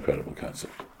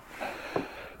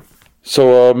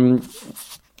 So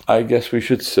I guess we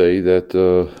should say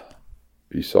that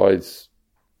besides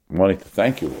wanting to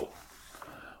thank you all,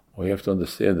 we have to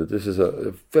understand that this is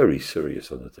a very serious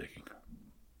undertaking.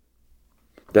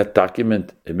 That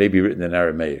document, it may be written in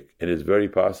Aramaic, and it's very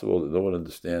possible that no one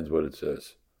understands what it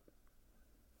says.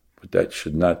 But that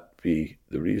should not be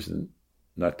the reason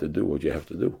not to do what you have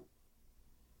to do.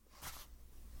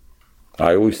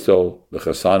 I always tell the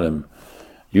Chassanim,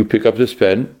 you pick up this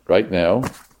pen right now,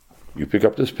 you pick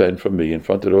up this pen from me in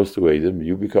front of those two Eidim,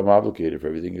 you become obligated for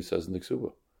everything it says in the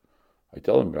Ksuba. I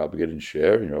tell them, you're obligated in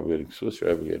share, you're obligated in Ksus,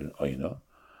 you're obligated in Aina.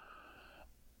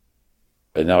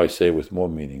 And now I say it with more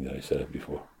meaning than I said it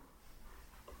before.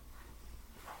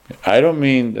 I don't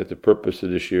mean that the purpose of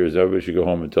this year is everybody should go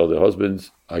home and tell their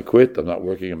husbands, I quit, I'm not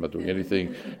working, I'm not doing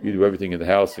anything, you do everything in the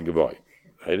house and goodbye.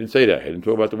 I didn't say that. I didn't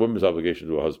talk about the woman's obligation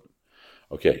to a husband.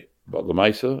 Okay, but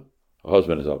Lamaisa, a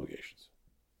husband has obligations.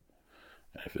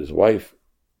 And if his wife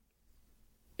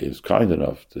is kind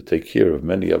enough to take care of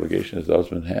many obligations the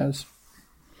husband has,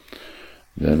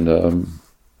 then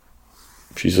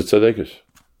she's a tzaddikus.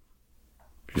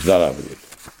 She's not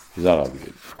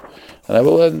obligated. And I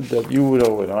will end that you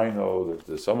know and I know,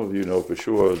 that some of you know for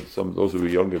sure, some those who are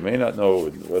younger may not know,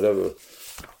 and whatever.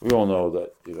 We all know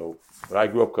that, when I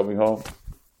grew up coming home,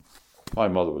 my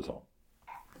mother was home.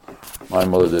 My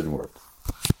mother didn't work.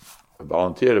 I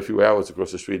volunteered a few hours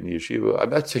across the street in the yeshiva.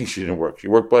 I'm not saying she didn't work. She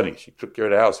worked plenty. She took care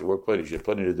of the house. She worked plenty. She had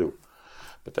plenty to do.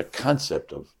 But the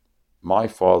concept of my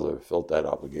father felt that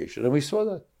obligation, and we saw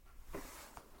that.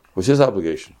 It was his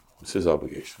obligation.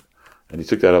 And he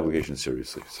took that obligation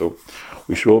seriously. So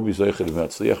we should all be zeicher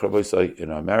d'matzliach, Rabbi say, in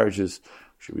our marriages.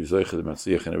 We should be zeicher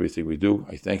d'matzliach in everything we do.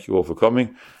 I thank you all for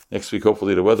coming. Next week,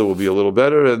 hopefully, the weather will be a little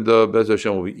better, and Bez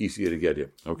Hashem will be easier to get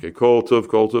here. Okay, kol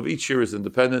tov. Each year is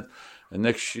independent, And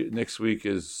next week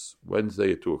is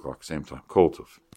Wednesday at 2 o'clock, same time. Kol Tov.